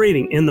he was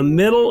reading. In the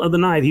middle of the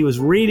night, he was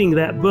reading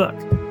that book.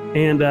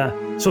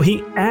 And so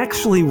he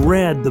actually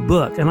read the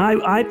book, and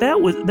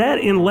that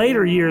in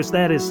later years,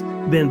 that has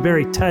been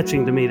very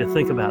touching to me to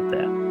think about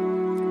that.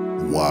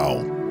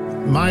 Wow.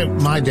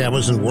 My dad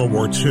was in World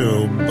War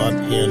II, but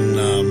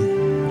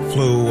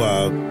flew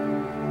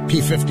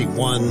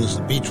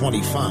P-51s,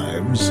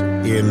 B-25s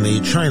in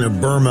the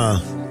China-Burma,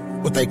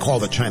 what they call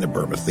the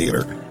China-Burma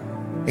theater,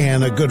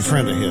 and a good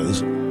friend of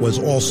his was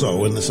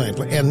also in the same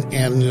place,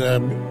 and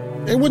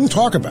they wouldn't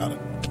talk about it.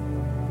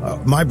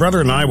 My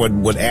brother and I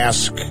would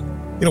ask,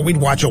 we'd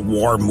watch a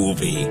war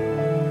movie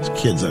as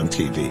kids on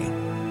TV.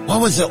 What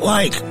was it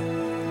like?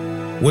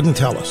 Wouldn't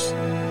tell us.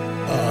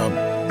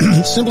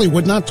 Simply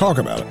would not talk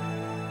about it.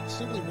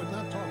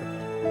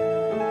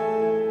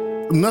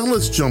 Now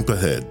let's jump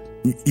ahead.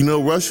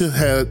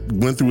 Russia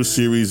went through a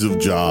series of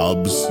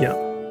jobs. Yeah.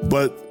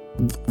 But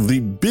the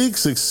big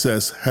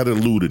success had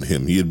eluded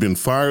him. He had been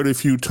fired a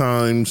few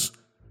times.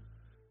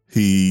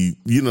 And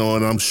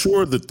I'm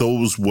sure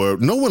that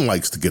no one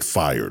likes to get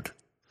fired.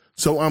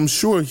 So I'm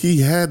sure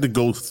he had to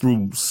go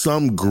through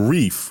some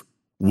grief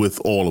with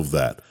all of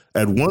that.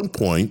 At one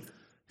point,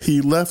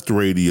 he left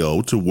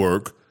radio to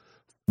work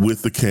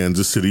with the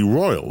Kansas City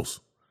Royals.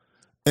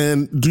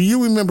 And do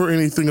you remember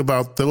anything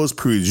about those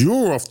periods? You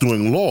were off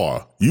doing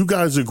law. You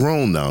guys are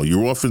grown now.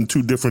 You're off in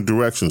two different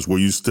directions. Were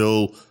you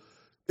still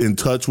in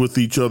touch with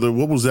each other?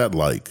 What was that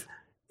like?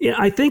 Yeah,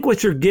 I think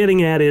what you're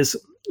getting at is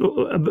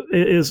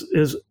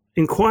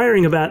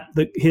inquiring about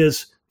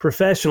his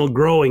professional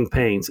growing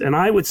pains. And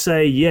I would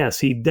say, yes,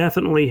 he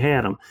definitely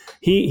had them.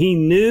 He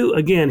knew,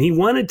 again, he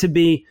wanted to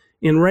be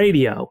in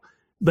radio.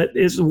 But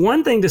it's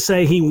one thing to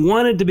say he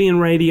wanted to be in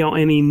radio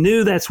and he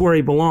knew that's where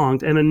he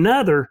belonged, and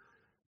another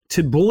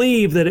to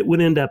believe that it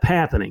would end up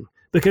happening.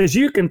 Because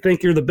you can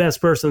think you're the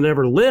best person that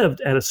ever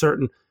lived at a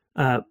certain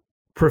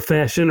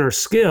profession or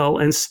skill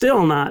and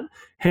still not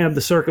have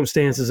the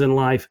circumstances in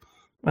life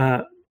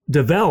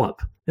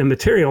develop and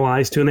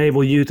materialize to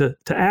enable you to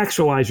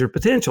actualize your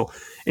potential.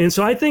 And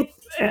so I think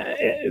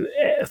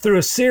through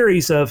a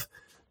series of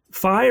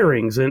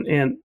firings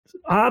and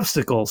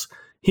obstacles,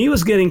 he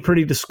was getting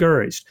pretty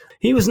discouraged.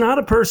 He was not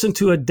a person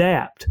to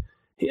adapt.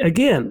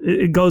 Again,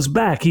 it goes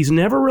back. He's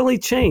never really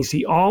changed.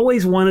 He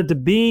always wanted to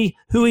be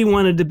who he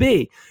wanted to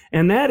be,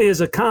 and that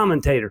is a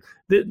commentator.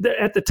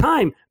 At the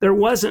time, there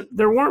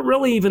weren't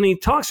really even any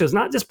talk shows,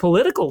 not just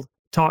political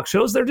talk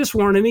shows. There just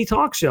weren't any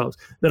talk shows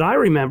that I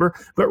remember.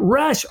 But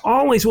Rush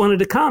always wanted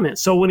to comment.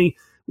 So when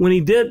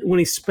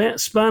he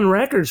spun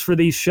records for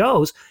these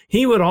shows,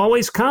 he would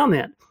always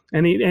comment.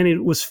 And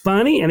it was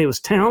funny and he was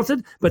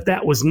talented, but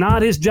that was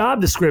not his job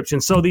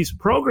description. So these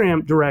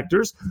program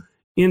directors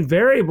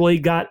invariably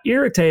got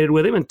irritated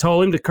with him and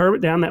told him to curb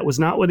it down. That was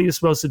not what he was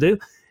supposed to do.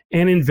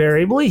 And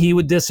invariably he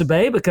would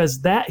disobey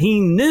because that he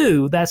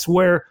knew that's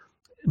where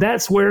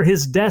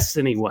his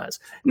destiny was.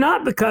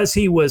 Not because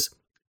he was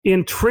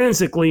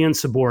intrinsically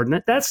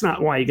insubordinate. That's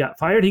not why he got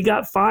fired. He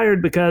got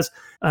fired because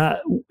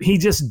he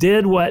just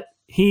did what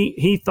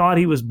he thought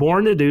he was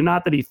born to do.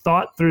 Not that he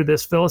thought through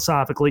this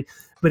philosophically,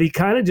 but he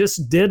kind of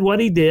just did what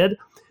he did.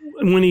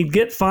 And when he'd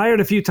get fired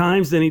a few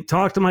times, then he'd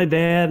talk to my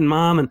dad and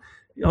mom and,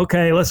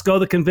 okay, let's go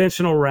the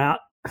conventional route.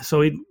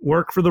 So he'd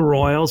work for the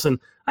Royals, and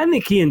I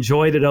think he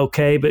enjoyed it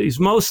okay, but he's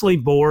mostly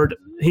bored.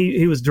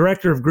 He was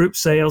director of group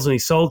sales, and he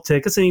sold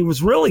tickets, and he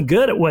was really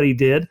good at what he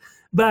did,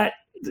 but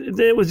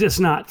it was just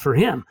not for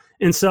him.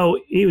 And so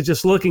he was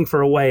just looking for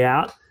a way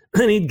out,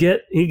 and he'd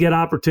get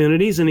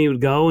opportunities, and he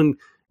would go and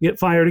get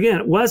fired again.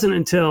 It wasn't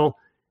until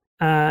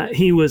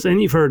he was,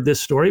 and you've heard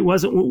this story, it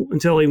wasn't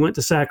until he went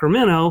to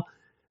Sacramento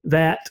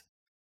that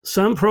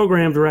some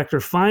program director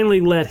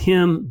finally let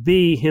him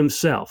be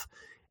himself.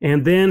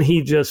 And then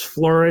he just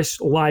flourished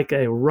like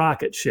a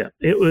rocket ship.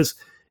 It was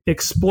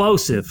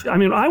explosive. I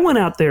mean, I went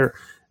out there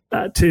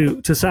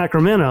to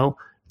Sacramento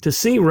to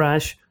see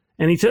Rush,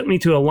 and he took me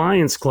to a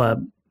Lions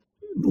Club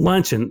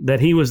luncheon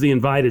that he was the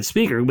invited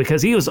speaker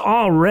because he was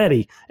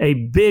already a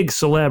big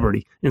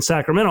celebrity in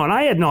Sacramento. And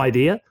I had no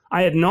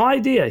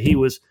idea. He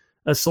was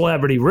a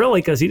celebrity,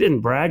 really, because he didn't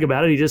brag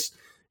about it.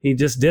 He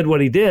just did what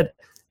he did.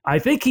 I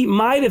think he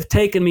might have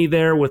taken me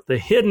there with the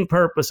hidden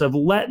purpose of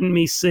letting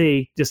me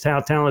see just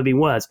how talented he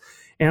was.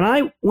 And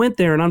I went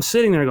there and I'm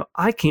sitting there and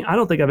I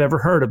don't think I've ever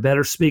heard a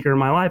better speaker in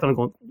my life. And I'm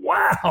going,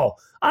 wow,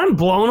 I'm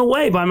blown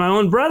away by my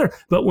own brother.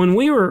 But when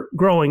we were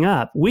growing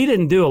up, we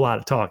didn't do a lot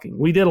of talking.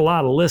 We did a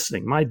lot of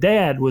listening. My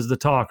dad was the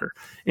talker.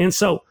 And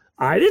so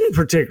I didn't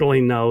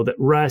particularly know that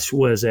Rush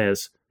was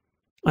as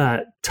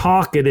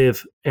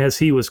talkative as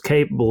he was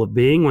capable of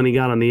being when he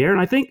got on the air.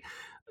 And I think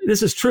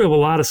this is true of a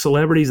lot of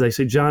celebrities. They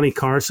say Johnny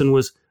Carson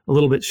was a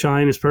little bit shy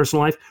in his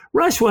personal life.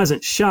 Rush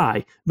wasn't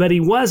shy, but he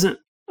wasn't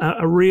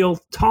a real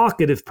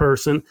talkative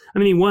person. I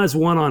mean, he was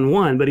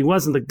one-on-one, but he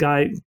wasn't the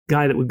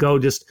guy that would go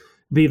just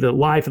be the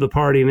life of the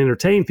party and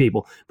entertain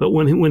people. But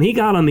when he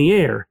got on the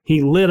air,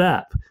 he lit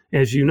up,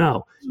 as you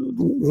know.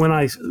 When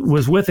I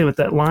was with him at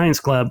that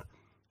Lions Club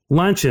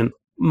luncheon,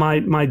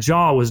 my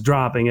jaw was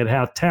dropping at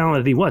how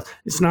talented he was.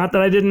 It's not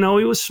that I didn't know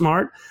he was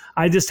smart.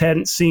 I just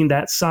hadn't seen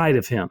that side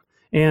of him.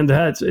 And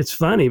it's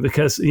funny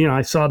because,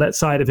 I saw that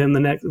side of him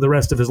the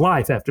rest of his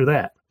life after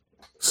that.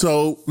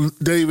 So,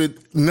 David,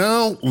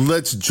 now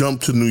let's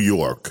jump to New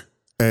York.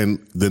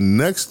 And the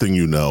next thing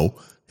you know,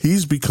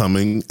 he's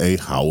becoming a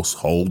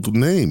household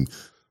name.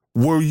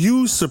 Were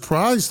you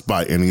surprised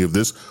by any of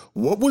this?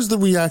 What was the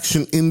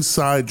reaction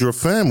inside your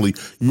family,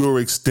 your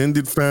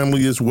extended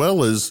family, as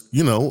well as,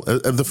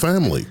 the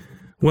family?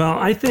 Well,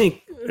 I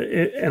think,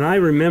 and I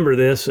remember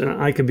this,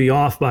 and I could be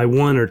off by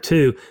one or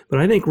two, but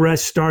I think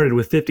Rush started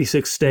with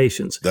 56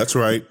 stations. That's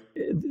right.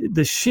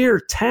 The sheer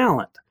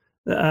talent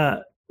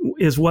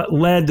is what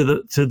led to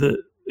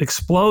the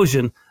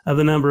explosion of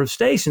the number of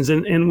stations.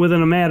 And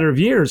within a matter of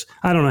years,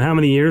 I don't know how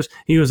many years,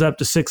 he was up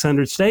to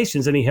 600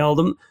 stations, and he held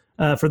them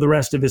for the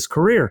rest of his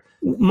career.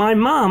 My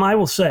mom, I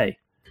will say,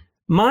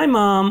 my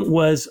mom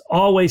was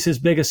always his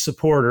biggest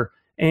supporter.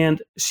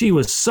 And she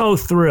was so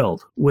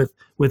thrilled with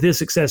his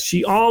success.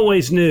 She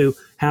always knew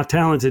how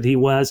talented he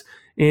was,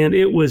 and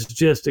it was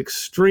just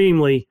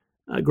extremely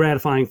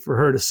gratifying for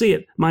her to see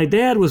it. My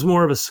dad was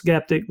more of a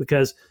skeptic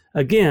because,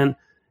 again,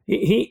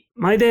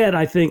 my dad,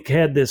 I think,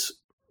 had this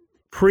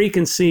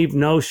preconceived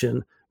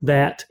notion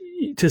that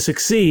to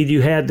succeed,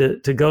 you had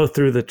to go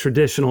through the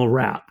traditional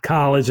route,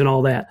 college and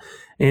all that.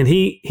 And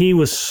he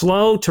was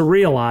slow to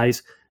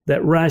realize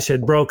that Rush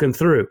had broken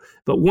through.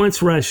 But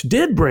once Rush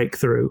did break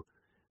through,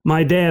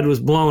 my dad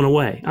was blown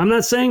away. I'm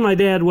not saying my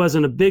dad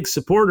wasn't a big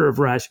supporter of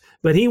Rush,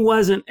 but he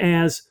wasn't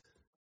as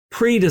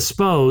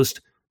predisposed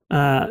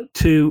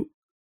to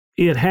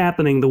it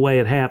happening the way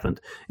it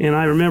happened. And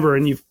I remember,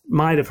 and you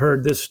might have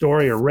heard this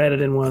story or read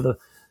it in one of the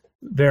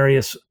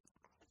various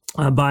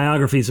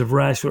biographies of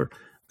Rush, where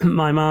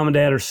my mom and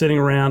dad are sitting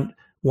around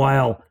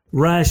while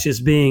Rush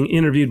is being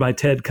interviewed by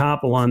Ted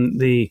Koppel on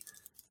the,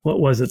 what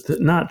was it?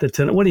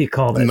 What do you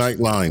call that?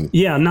 Nightline.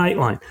 Yeah,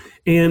 Nightline.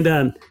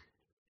 And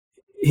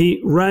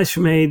Rush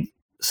made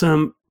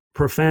some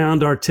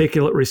profound,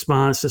 articulate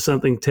response to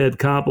something Ted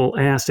Koppel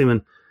asked him,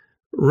 and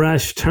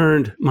Rush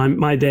turned,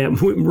 my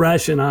dad,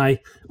 Rush and I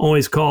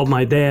always called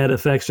my dad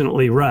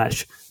affectionately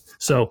Rush.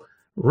 So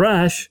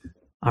Rush,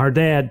 our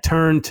dad,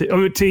 turned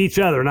to each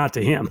other, not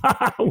to him.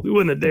 We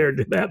wouldn't have dared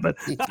do that, but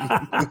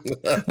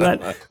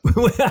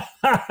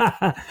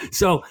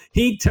so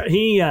he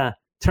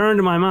turned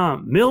to my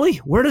mom, Millie,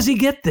 where does he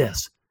get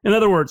this? In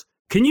other words,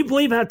 can you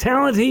believe how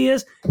talented he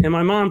is? And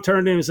my mom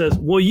turned to him and says,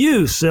 well,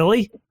 you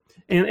silly.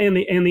 And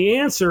the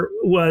answer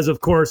was,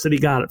 of course, that he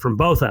got it from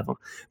both of them.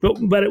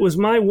 But it was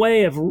my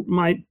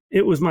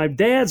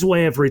dad's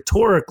way of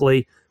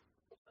rhetorically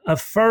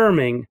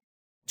affirming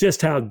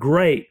just how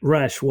great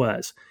Rush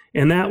was.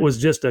 And that was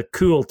just a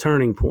cool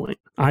turning point,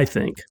 I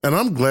think. And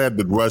I'm glad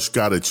that Rush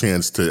got a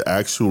chance to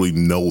actually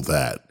know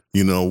that,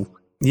 you know?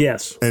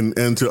 Yes.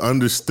 And to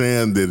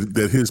understand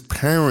that his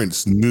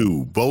parents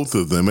knew, both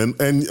of them, and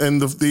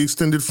the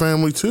extended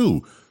family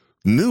too,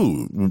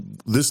 knew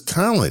this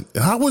talent.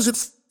 How was it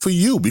for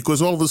you?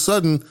 Because all of a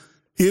sudden,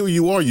 here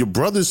you are, your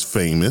brother's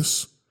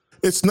famous.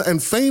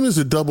 And fame is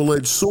a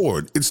double-edged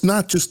sword. It's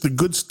not just the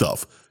good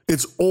stuff.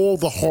 It's all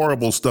the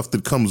horrible stuff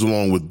that comes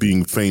along with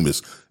being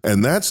famous.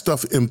 And that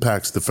stuff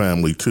impacts the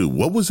family too.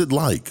 What was it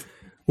like?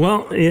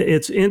 Well,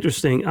 it's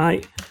interesting.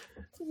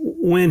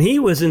 When he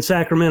was in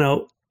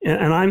Sacramento,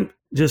 and I'm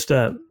just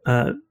a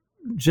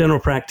general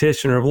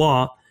practitioner of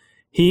law,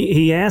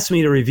 he asked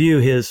me to review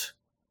his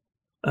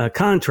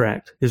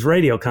contract, his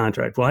radio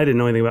contract. Well, I didn't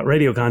know anything about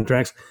radio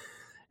contracts,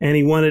 and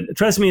he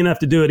trusted me enough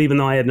to do it, even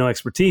though I had no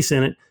expertise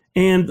in it.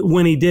 And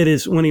when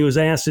he was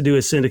asked to do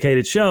his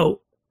syndicated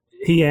show,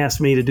 he asked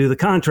me to do the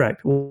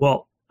contract.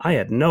 Well, I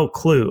had no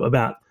clue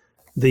about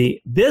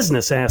the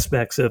business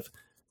aspects of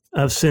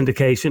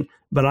syndication,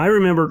 but I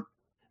remember,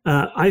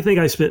 I think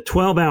I spent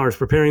 12 hours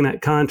preparing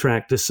that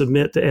contract to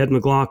submit to Ed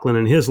McLaughlin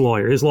and his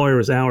lawyer. His lawyer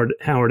was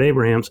Howard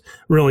Abrahams,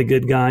 really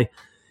good guy,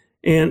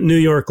 and New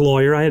York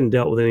lawyer. I hadn't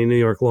dealt with any New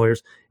York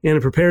lawyers, and I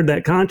prepared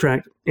that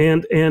contract.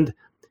 And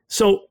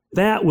so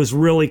that was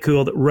really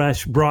cool that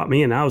Rush brought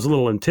me in. I was a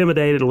little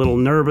intimidated, a little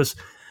nervous,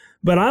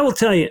 but I will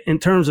tell you, in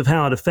terms of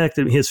how it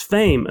affected me, his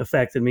fame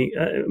affected me,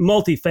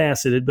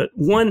 multifaceted. But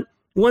one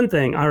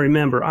thing I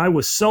remember, I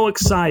was so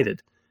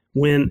excited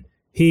when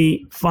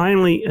he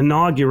finally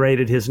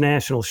inaugurated his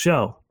national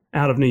show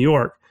out of New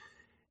York.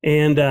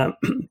 And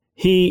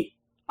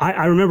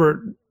I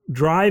remember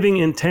driving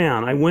in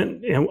town. I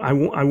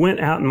went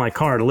out in my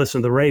car to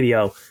listen to the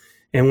radio.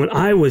 And when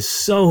I was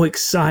so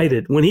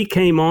excited, when he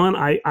came on,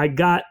 I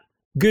got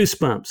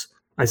goosebumps.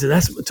 I said,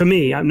 that's, to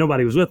me,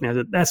 nobody was with me. I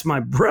said, that's my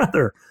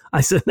brother. I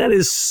said, that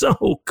is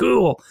so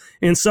cool.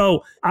 And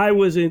so I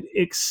was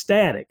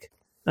ecstatic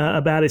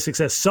about his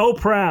success, so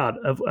proud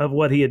of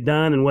what he had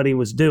done and what he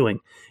was doing.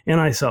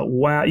 And I thought,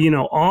 wow,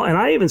 and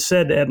I even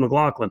said to Ed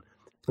McLaughlin,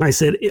 I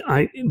said,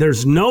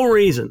 there's no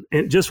reason,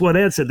 and just what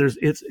Ed said,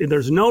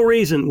 there's no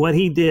reason what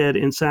he did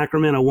in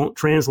Sacramento won't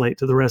translate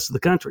to the rest of the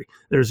country.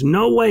 There's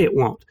no way it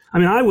won't. I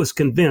mean, I was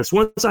convinced.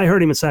 Once I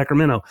heard him in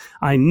Sacramento,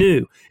 I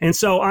knew. And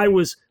so I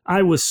was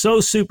so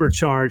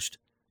supercharged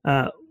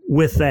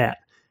with that.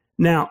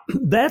 Now,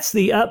 that's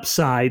the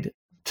upside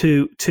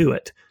to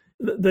it.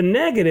 A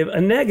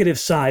negative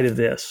side of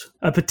this,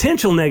 a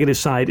potential negative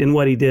side in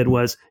what he did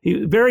was he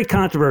was very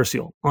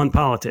controversial on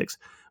politics.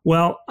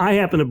 Well, I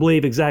happen to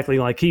believe exactly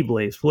like he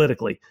believes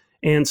politically.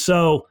 And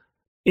so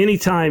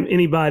anytime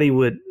anybody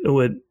would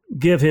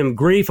give him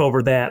grief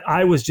over that,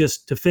 I was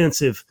just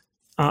defensive,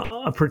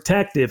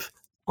 protective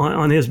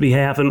on his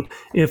behalf. And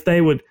if they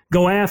would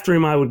go after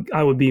him,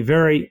 I would be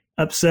very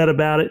upset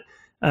about it.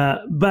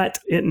 But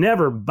it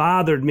never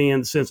bothered me in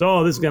the sense,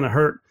 oh, this is going to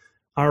hurt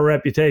our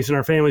reputation,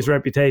 our family's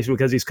reputation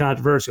because he's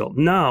controversial.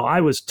 No, I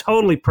was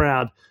totally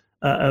proud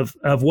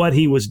of what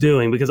he was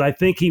doing because I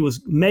think he was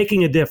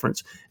making a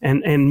difference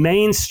and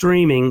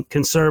mainstreaming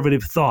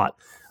conservative thought.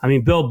 I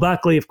mean, Bill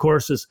Buckley, of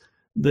course, is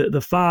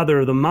the father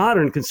of the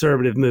modern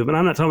conservative movement.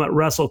 I'm not talking about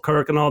Russell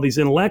Kirk and all these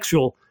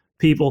intellectual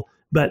people,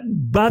 but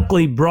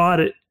Buckley brought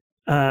it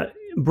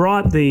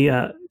brought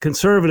the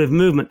conservative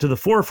movement to the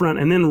forefront,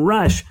 and then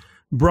Rush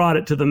brought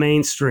it to the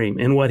mainstream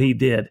in what he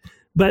did.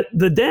 But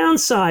the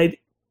downside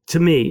to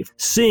me,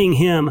 seeing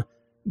him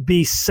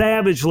be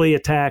savagely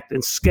attacked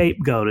and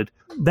scapegoated,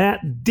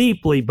 that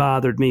deeply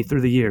bothered me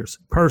through the years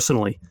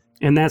personally.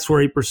 And that's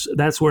where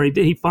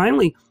he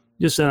finally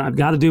just said, I've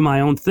got to do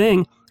my own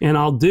thing, and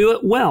I'll do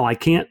it well. I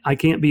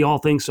can't be all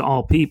things to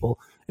all people.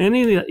 And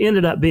he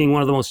ended up being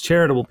one of the most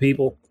charitable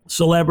people,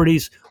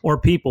 celebrities or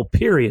people,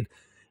 period.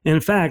 And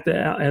in fact,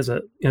 as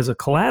a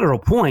collateral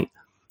point,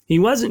 he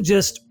wasn't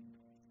just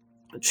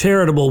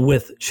charitable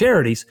with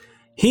charities.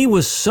 He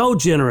was so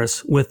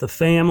generous with the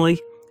family,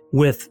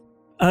 with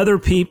other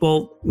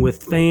people,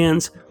 with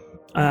fans.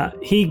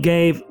 He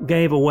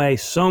gave away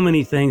so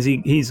many things.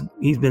 He's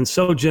been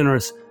so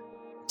generous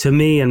to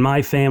me and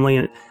my family.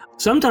 And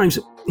sometimes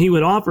he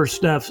would offer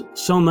stuff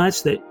so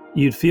much that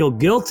you'd feel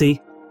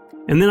guilty.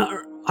 And then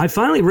I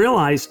finally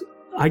realized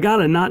I got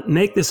to not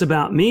make this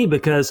about me,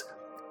 because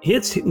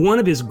it's one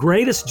of his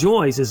greatest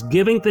joys is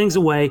giving things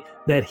away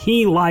that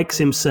he likes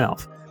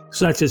himself,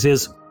 such as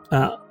his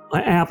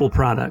Apple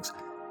products.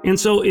 And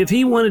so if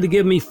he wanted to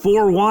give me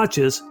 4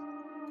 watches,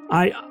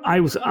 I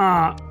was,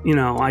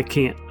 I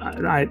can't.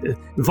 I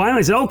finally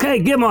I said, okay,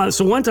 give him on.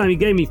 So one time he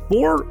gave me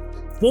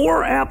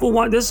four Apple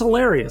Watch. This is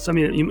hilarious. I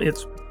mean,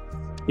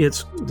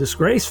 it's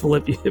disgraceful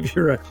if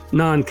you're a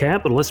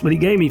non-capitalist, but he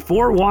gave me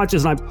 4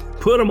 watches and I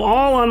put them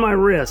all on my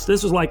wrist.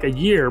 This was like a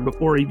year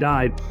before he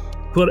died.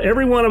 Put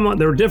every one of them on.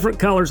 They were different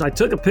colors. I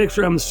took a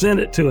picture of them and sent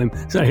it to him.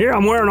 So here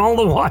I'm wearing all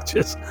the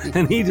watches,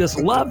 and he just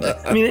loved it.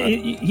 I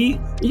mean,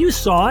 you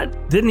saw it.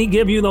 Didn't he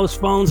give you those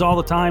phones all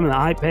the time and the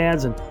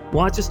iPads and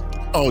watches?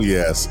 Oh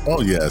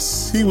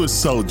yes. He was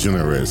so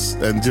generous,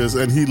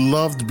 and he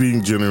loved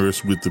being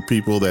generous with the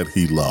people that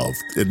he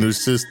loved. And it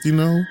was just, he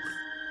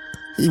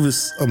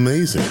was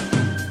amazing.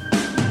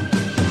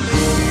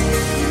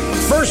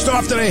 First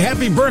off today,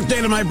 happy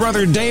birthday to my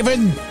brother David.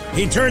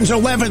 He turns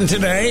 11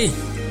 today.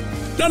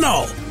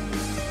 No.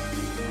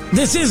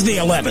 This is the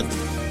 11th.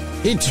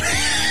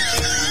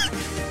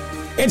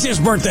 It's his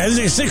birthday.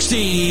 He's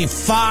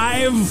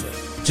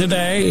 65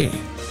 today.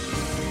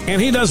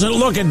 And he doesn't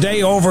look a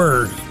day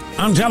over,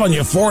 I'm telling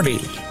you, 40.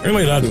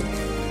 Really doesn't.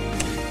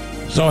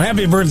 So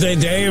happy birthday,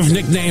 Dave,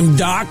 nicknamed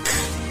Doc.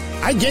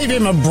 I gave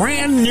him a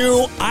brand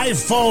new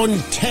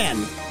iPhone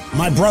 10,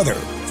 my brother,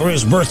 for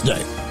his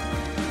birthday.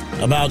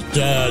 About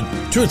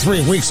 2 or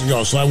 3 weeks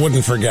ago, so I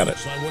wouldn't forget it.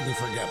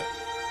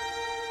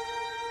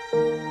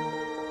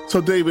 So,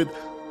 David,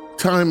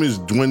 time is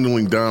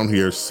dwindling down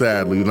here,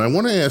 sadly, and I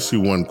want to ask you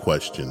one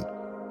question.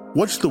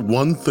 What's the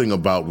one thing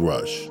about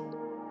Rush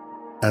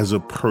as a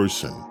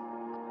person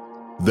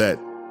that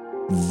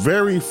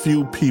very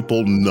few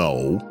people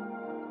know,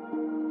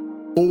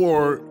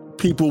 or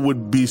people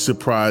would be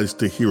surprised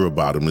to hear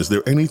about him? Is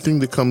there anything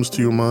that comes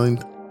to your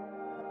mind?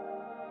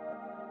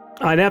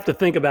 I'd have to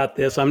think about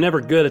this. I'm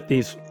never good at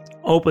these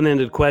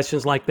open-ended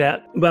questions like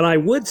that, but I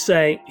would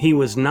say he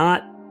was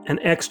not an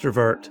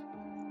extrovert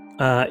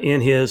in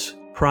his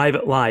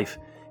private life.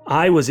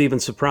 I was even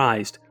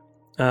surprised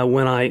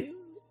when I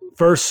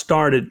first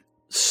started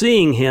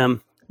seeing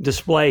him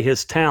display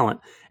his talent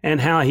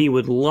and how he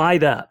would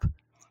light up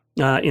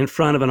in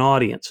front of an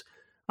audience.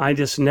 I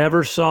just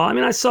never saw,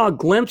 I saw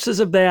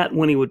glimpses of that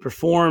when he would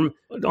perform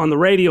on the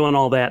radio and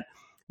all that,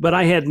 but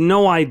I had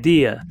no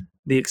idea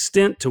the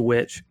extent to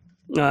which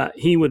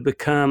he would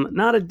become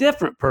not a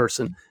different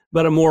person,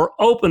 but a more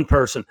open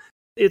person.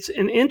 It's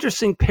an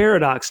interesting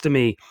paradox to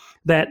me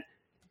that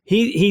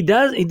he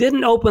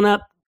didn't open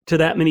up to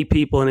that many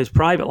people in his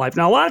private life.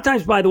 Now, a lot of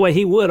times, by the way,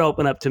 he would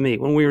open up to me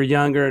when we were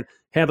younger and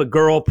have a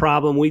girl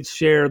problem. We'd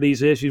share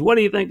these issues. What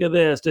do you think of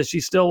this? Does she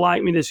still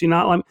like me? Does she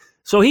not like me?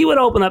 So he would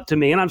open up to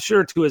me, and I'm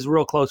sure to his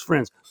real close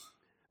friends.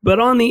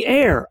 But on the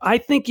air, I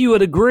think you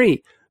would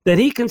agree that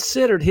he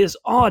considered his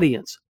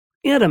audience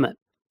intimate,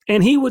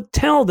 and he would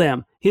tell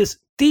them his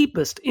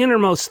deepest,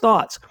 innermost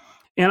thoughts.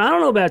 And I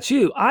don't know about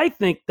you, I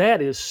think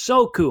that is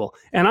so cool.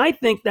 And I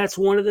think that's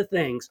one of the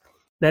things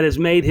that has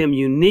made him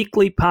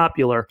uniquely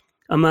popular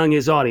among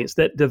his audience,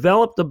 that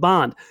developed a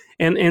bond.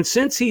 And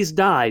since he's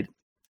died,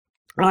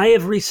 I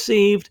have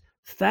received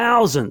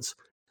thousands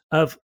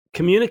of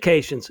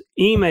communications,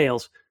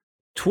 emails,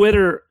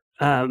 Twitter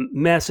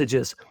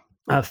messages,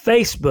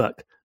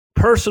 Facebook,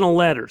 personal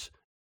letters,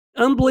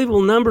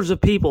 unbelievable numbers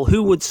of people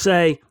who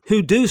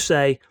do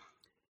say,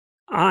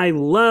 I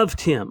loved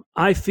him.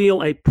 I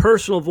feel a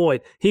personal void.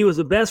 He was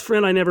the best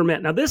friend I never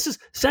met. Now, this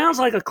sounds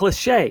like a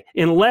cliche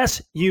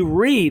unless you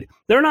read.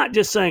 They're not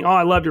just saying, oh,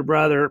 I love your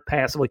brother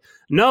passively.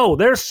 No,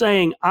 they're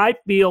saying, I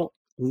feel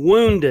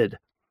wounded.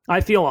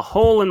 I feel a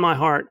hole in my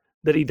heart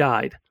that he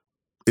died.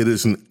 It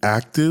is an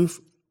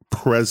active,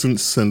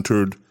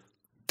 present-centered,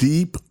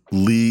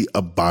 deeply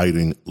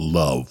abiding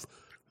love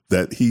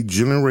that he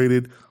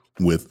generated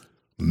with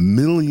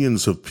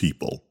millions of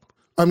people.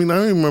 I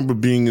remember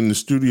being in the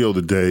studio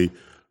the day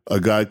a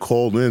guy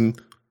called in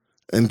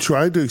and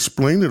tried to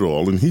explain it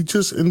all, and he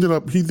just ended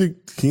up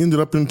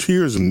in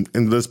tears and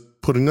ended up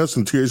putting us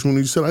in tears when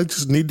he said, I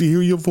just need to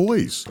hear your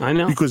voice. I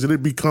know. Because it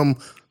had become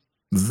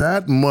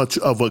that much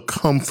of a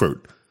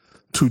comfort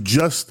to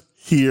just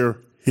hear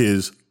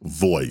his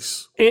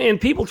voice. And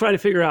people try to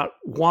figure out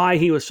why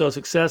he was so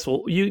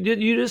successful.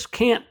 You just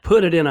can't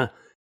put it in an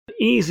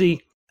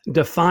easy,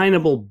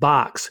 definable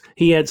box.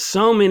 He had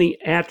so many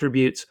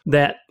attributes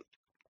that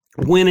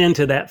went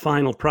into that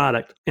final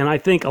product. And I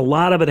think a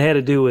lot of it had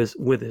to do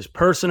with his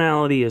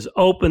personality, his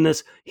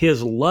openness,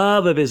 his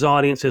love of his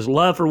audience, his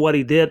love for what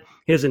he did,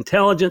 his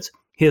intelligence,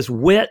 his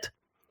wit,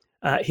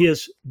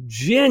 his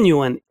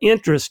genuine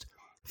interest,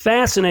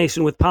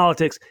 fascination with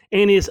politics,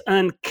 and his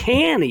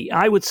uncanny,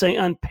 I would say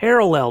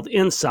unparalleled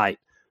insight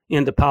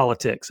into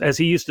politics. As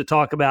he used to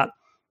talk about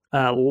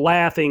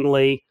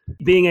laughingly,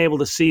 being able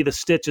to see the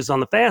stitches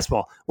on the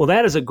fastball. Well,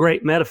 that is a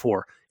great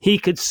metaphor. He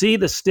could see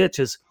the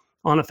stitches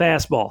on a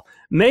fastball.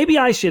 Maybe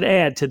I should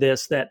add to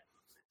this that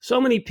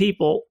so many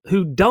people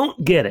who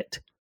don't get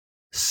it,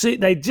 see,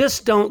 they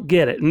just don't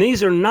get it. And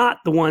these are not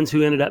the ones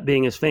who ended up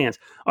being his fans,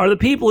 are the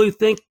people who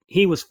think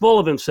he was full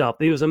of himself,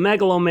 that he was a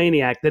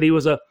megalomaniac, that he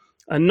was a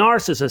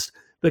narcissist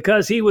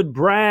because he would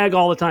brag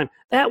all the time.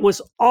 That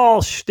was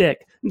all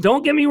shtick.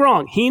 Don't get me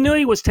wrong. He knew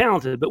he was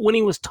talented, but when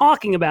he was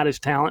talking about his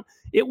talent,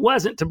 it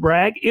wasn't to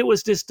brag. It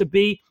was just to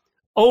be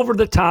over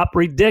the top,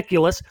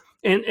 ridiculous,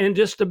 and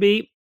just to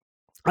be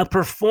a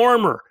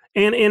performer.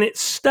 And it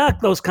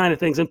stuck, those kind of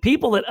things. And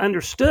people that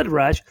understood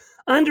Rush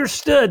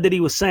understood that he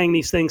was saying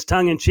these things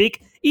tongue in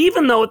cheek,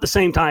 even though at the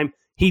same time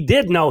he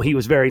did know he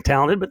was very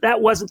talented, but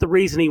that wasn't the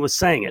reason he was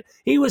saying it.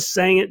 He was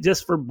saying it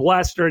just for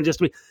bluster and just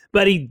to be,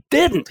 but he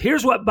didn't.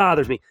 Here's what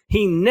bothers me.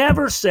 He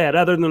never said,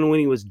 other than when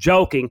he was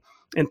joking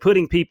and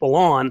putting people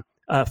on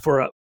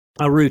for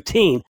a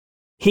routine,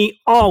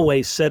 he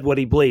always said what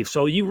he believed.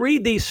 So you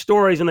read these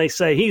stories and they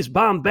say he's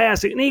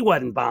bombastic, and he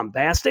wasn't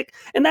bombastic.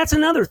 And that's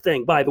another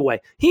thing, by the way.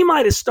 He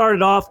might have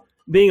started off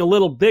being a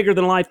little bigger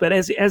than life, but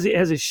as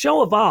his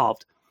show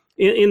evolved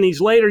in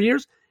these later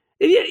years,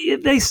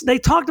 they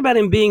talked about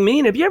him being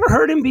mean. Have you ever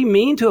heard him be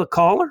mean to a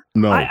caller?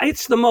 No.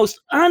 It's the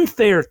most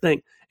unfair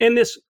thing. And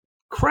this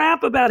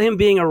crap about him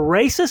being a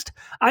racist,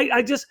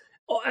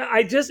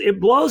 it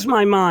blows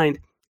my mind.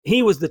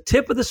 He was the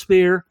tip of the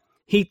spear.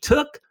 He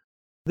took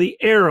the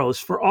arrows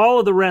for all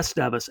of the rest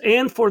of us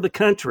and for the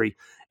country.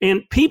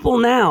 And people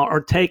now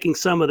are taking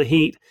some of the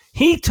heat.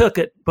 He took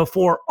it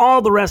before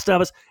all the rest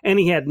of us, and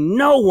he had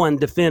no one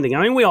defending.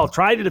 I mean, we all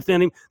tried to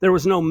defend him. There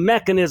was no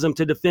mechanism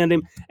to defend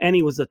him, and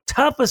he was the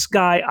toughest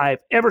guy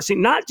I've ever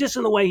seen, not just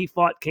in the way he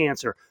fought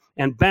cancer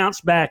and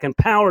bounced back and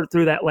powered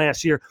through that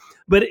last year,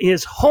 but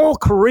his whole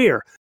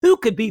career. Who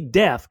could be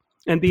deaf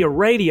and be a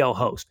radio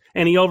host?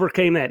 And he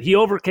overcame that. He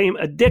overcame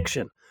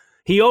addiction.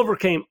 He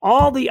overcame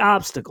all the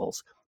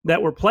obstacles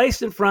that were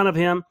placed in front of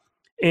him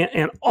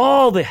and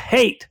all the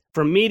hate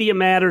from Media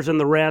Matters and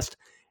the rest.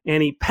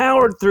 And he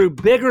powered through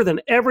bigger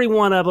than every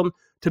one of them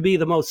to be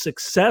the most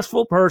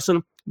successful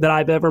person that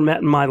I've ever met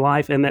in my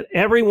life, and that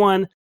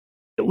everyone,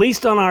 at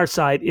least on our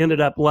side,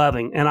 ended up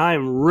loving. And I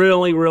am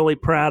really, really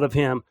proud of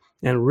him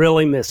and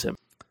really miss him.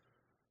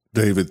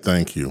 David,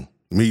 thank you.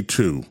 Me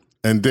too.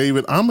 And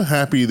David, I'm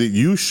happy that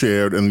you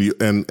shared,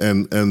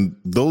 and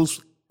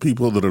those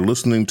people that are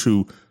listening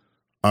to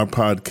our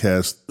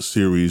podcast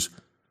series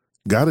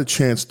got a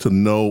chance to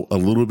know a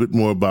little bit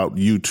more about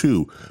you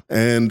too.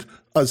 And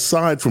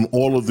aside from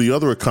all of the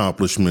other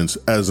accomplishments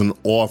as an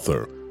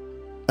author,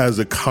 as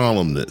a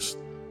columnist,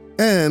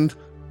 and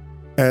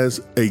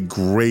as a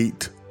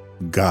great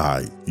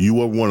guy,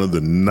 you are one of the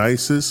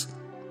nicest,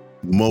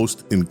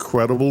 most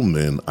incredible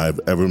men I've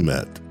ever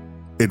met.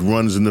 It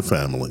runs in the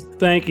family.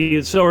 Thank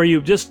you. So are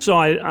you. Just so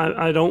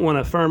I don't want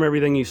to affirm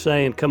everything you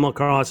say and come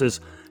across as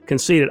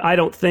conceited. I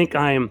don't think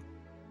I am,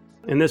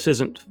 and this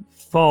isn't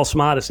false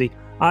modesty,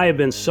 I have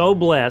been so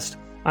blessed.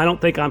 I don't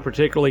think I'm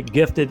particularly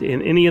gifted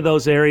in any of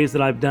those areas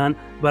that I've done,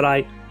 but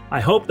I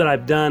hope that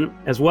I've done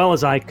as well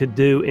as I could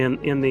do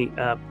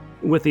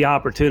with the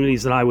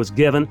opportunities that I was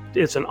given.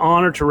 It's an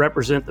honor to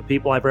represent the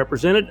people I've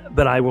represented,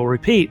 but I will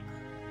repeat,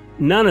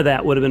 none of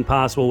that would have been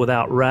possible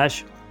without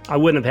Rush. I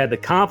wouldn't have had the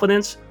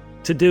confidence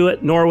to do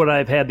it, nor would I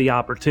have had the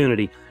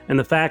opportunity. And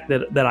the fact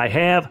that I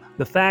have,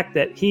 the fact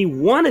that he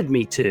wanted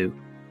me to,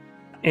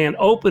 and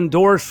opened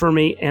doors for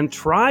me and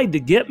tried to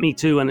get me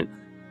to, and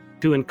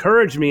to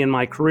encourage me in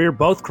my career,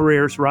 both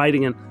careers,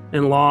 writing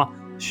and law,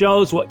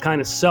 shows what kind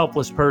of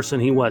selfless person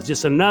he was.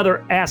 Just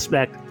another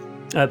aspect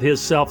of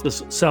his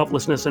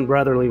selflessness and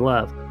brotherly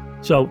love.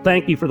 So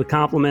thank you for the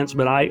compliments,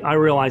 but I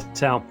realized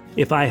how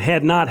if I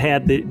had not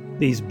had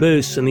these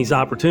boosts and these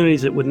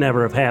opportunities, it would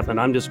never have happened.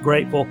 I'm just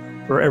grateful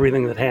for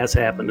everything that has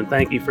happened, and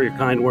thank you for your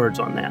kind words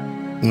on that.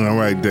 All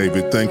right,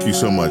 David, thank you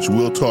so much.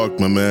 We'll talk,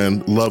 my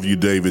man. Love you,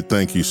 David.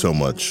 Thank you so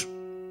much.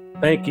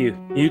 Thank you.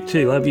 You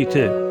too. Love you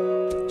too.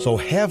 So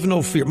have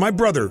no fear. My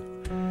brother,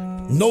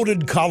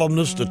 noted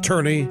columnist,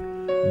 attorney,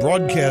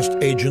 broadcast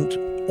agent,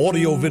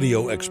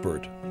 audio-video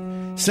expert,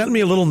 sent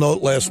me a little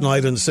note last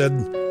night and said,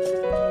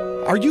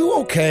 "Are you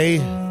okay?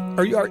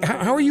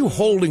 How are you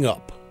holding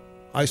up?"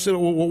 I said,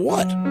 "Well,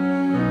 what?"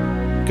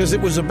 Because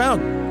it was about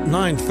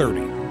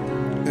 9:30.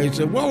 And he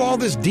said, "Well, all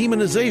this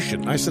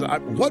demonization." I said,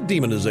 "What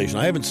demonization?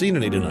 I haven't seen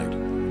any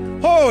tonight."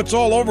 Oh, it's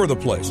all over the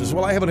place. I said,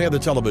 well, I haven't had the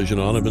television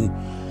on. I've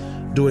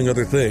been doing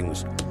other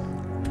things.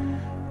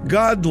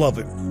 God love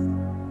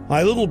him.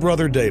 My little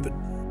brother David.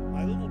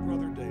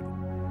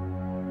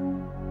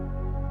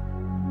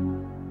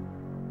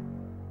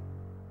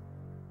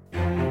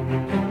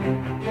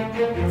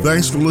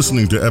 Thanks for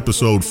listening to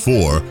episode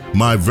 4.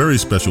 My very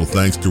special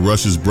thanks to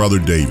Rush's brother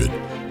David.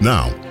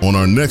 Now, on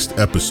our next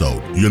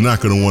episode, you're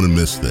not going to want to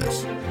miss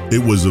this.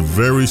 It was a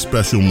very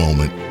special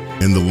moment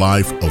in the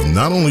life of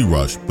not only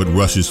Rush, but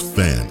Rush's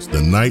fans.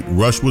 The night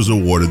Rush was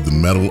awarded the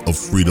Medal of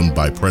Freedom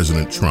by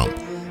President Trump.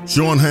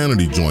 Sean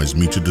Hannity joins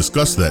me to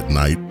discuss that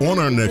night on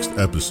our next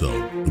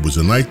episode. It was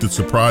a night that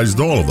surprised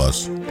all of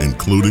us,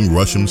 including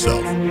Rush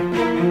himself.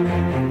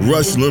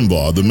 Rush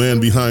Limbaugh, the man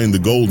behind the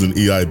golden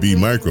EIB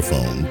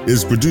microphone,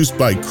 is produced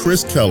by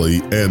Chris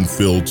Kelly and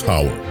Phil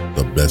Tower,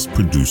 the best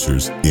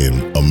producers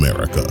in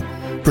America.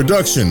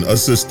 Production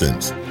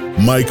assistants,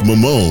 Mike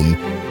Mamone,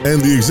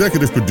 and the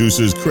executive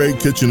producers, Craig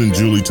Kitchen and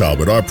Julie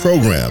Talbot. Our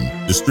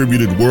program,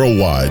 distributed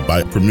worldwide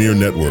by Premier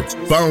Networks,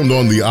 found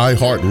on the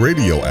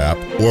iHeartRadio app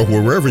or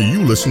wherever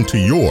you listen to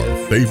your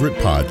favorite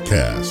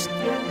podcast.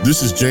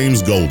 This is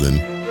James Golden.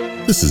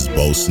 This is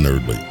Bo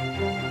Snerdley.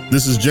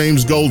 This is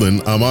James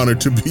Golden. I'm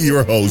honored to be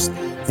your host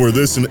for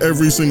this and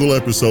every single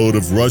episode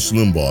of Rush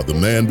Limbaugh, the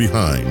man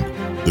behind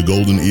the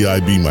golden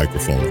EIB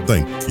microphone.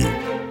 Thank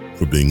you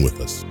for being with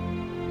us.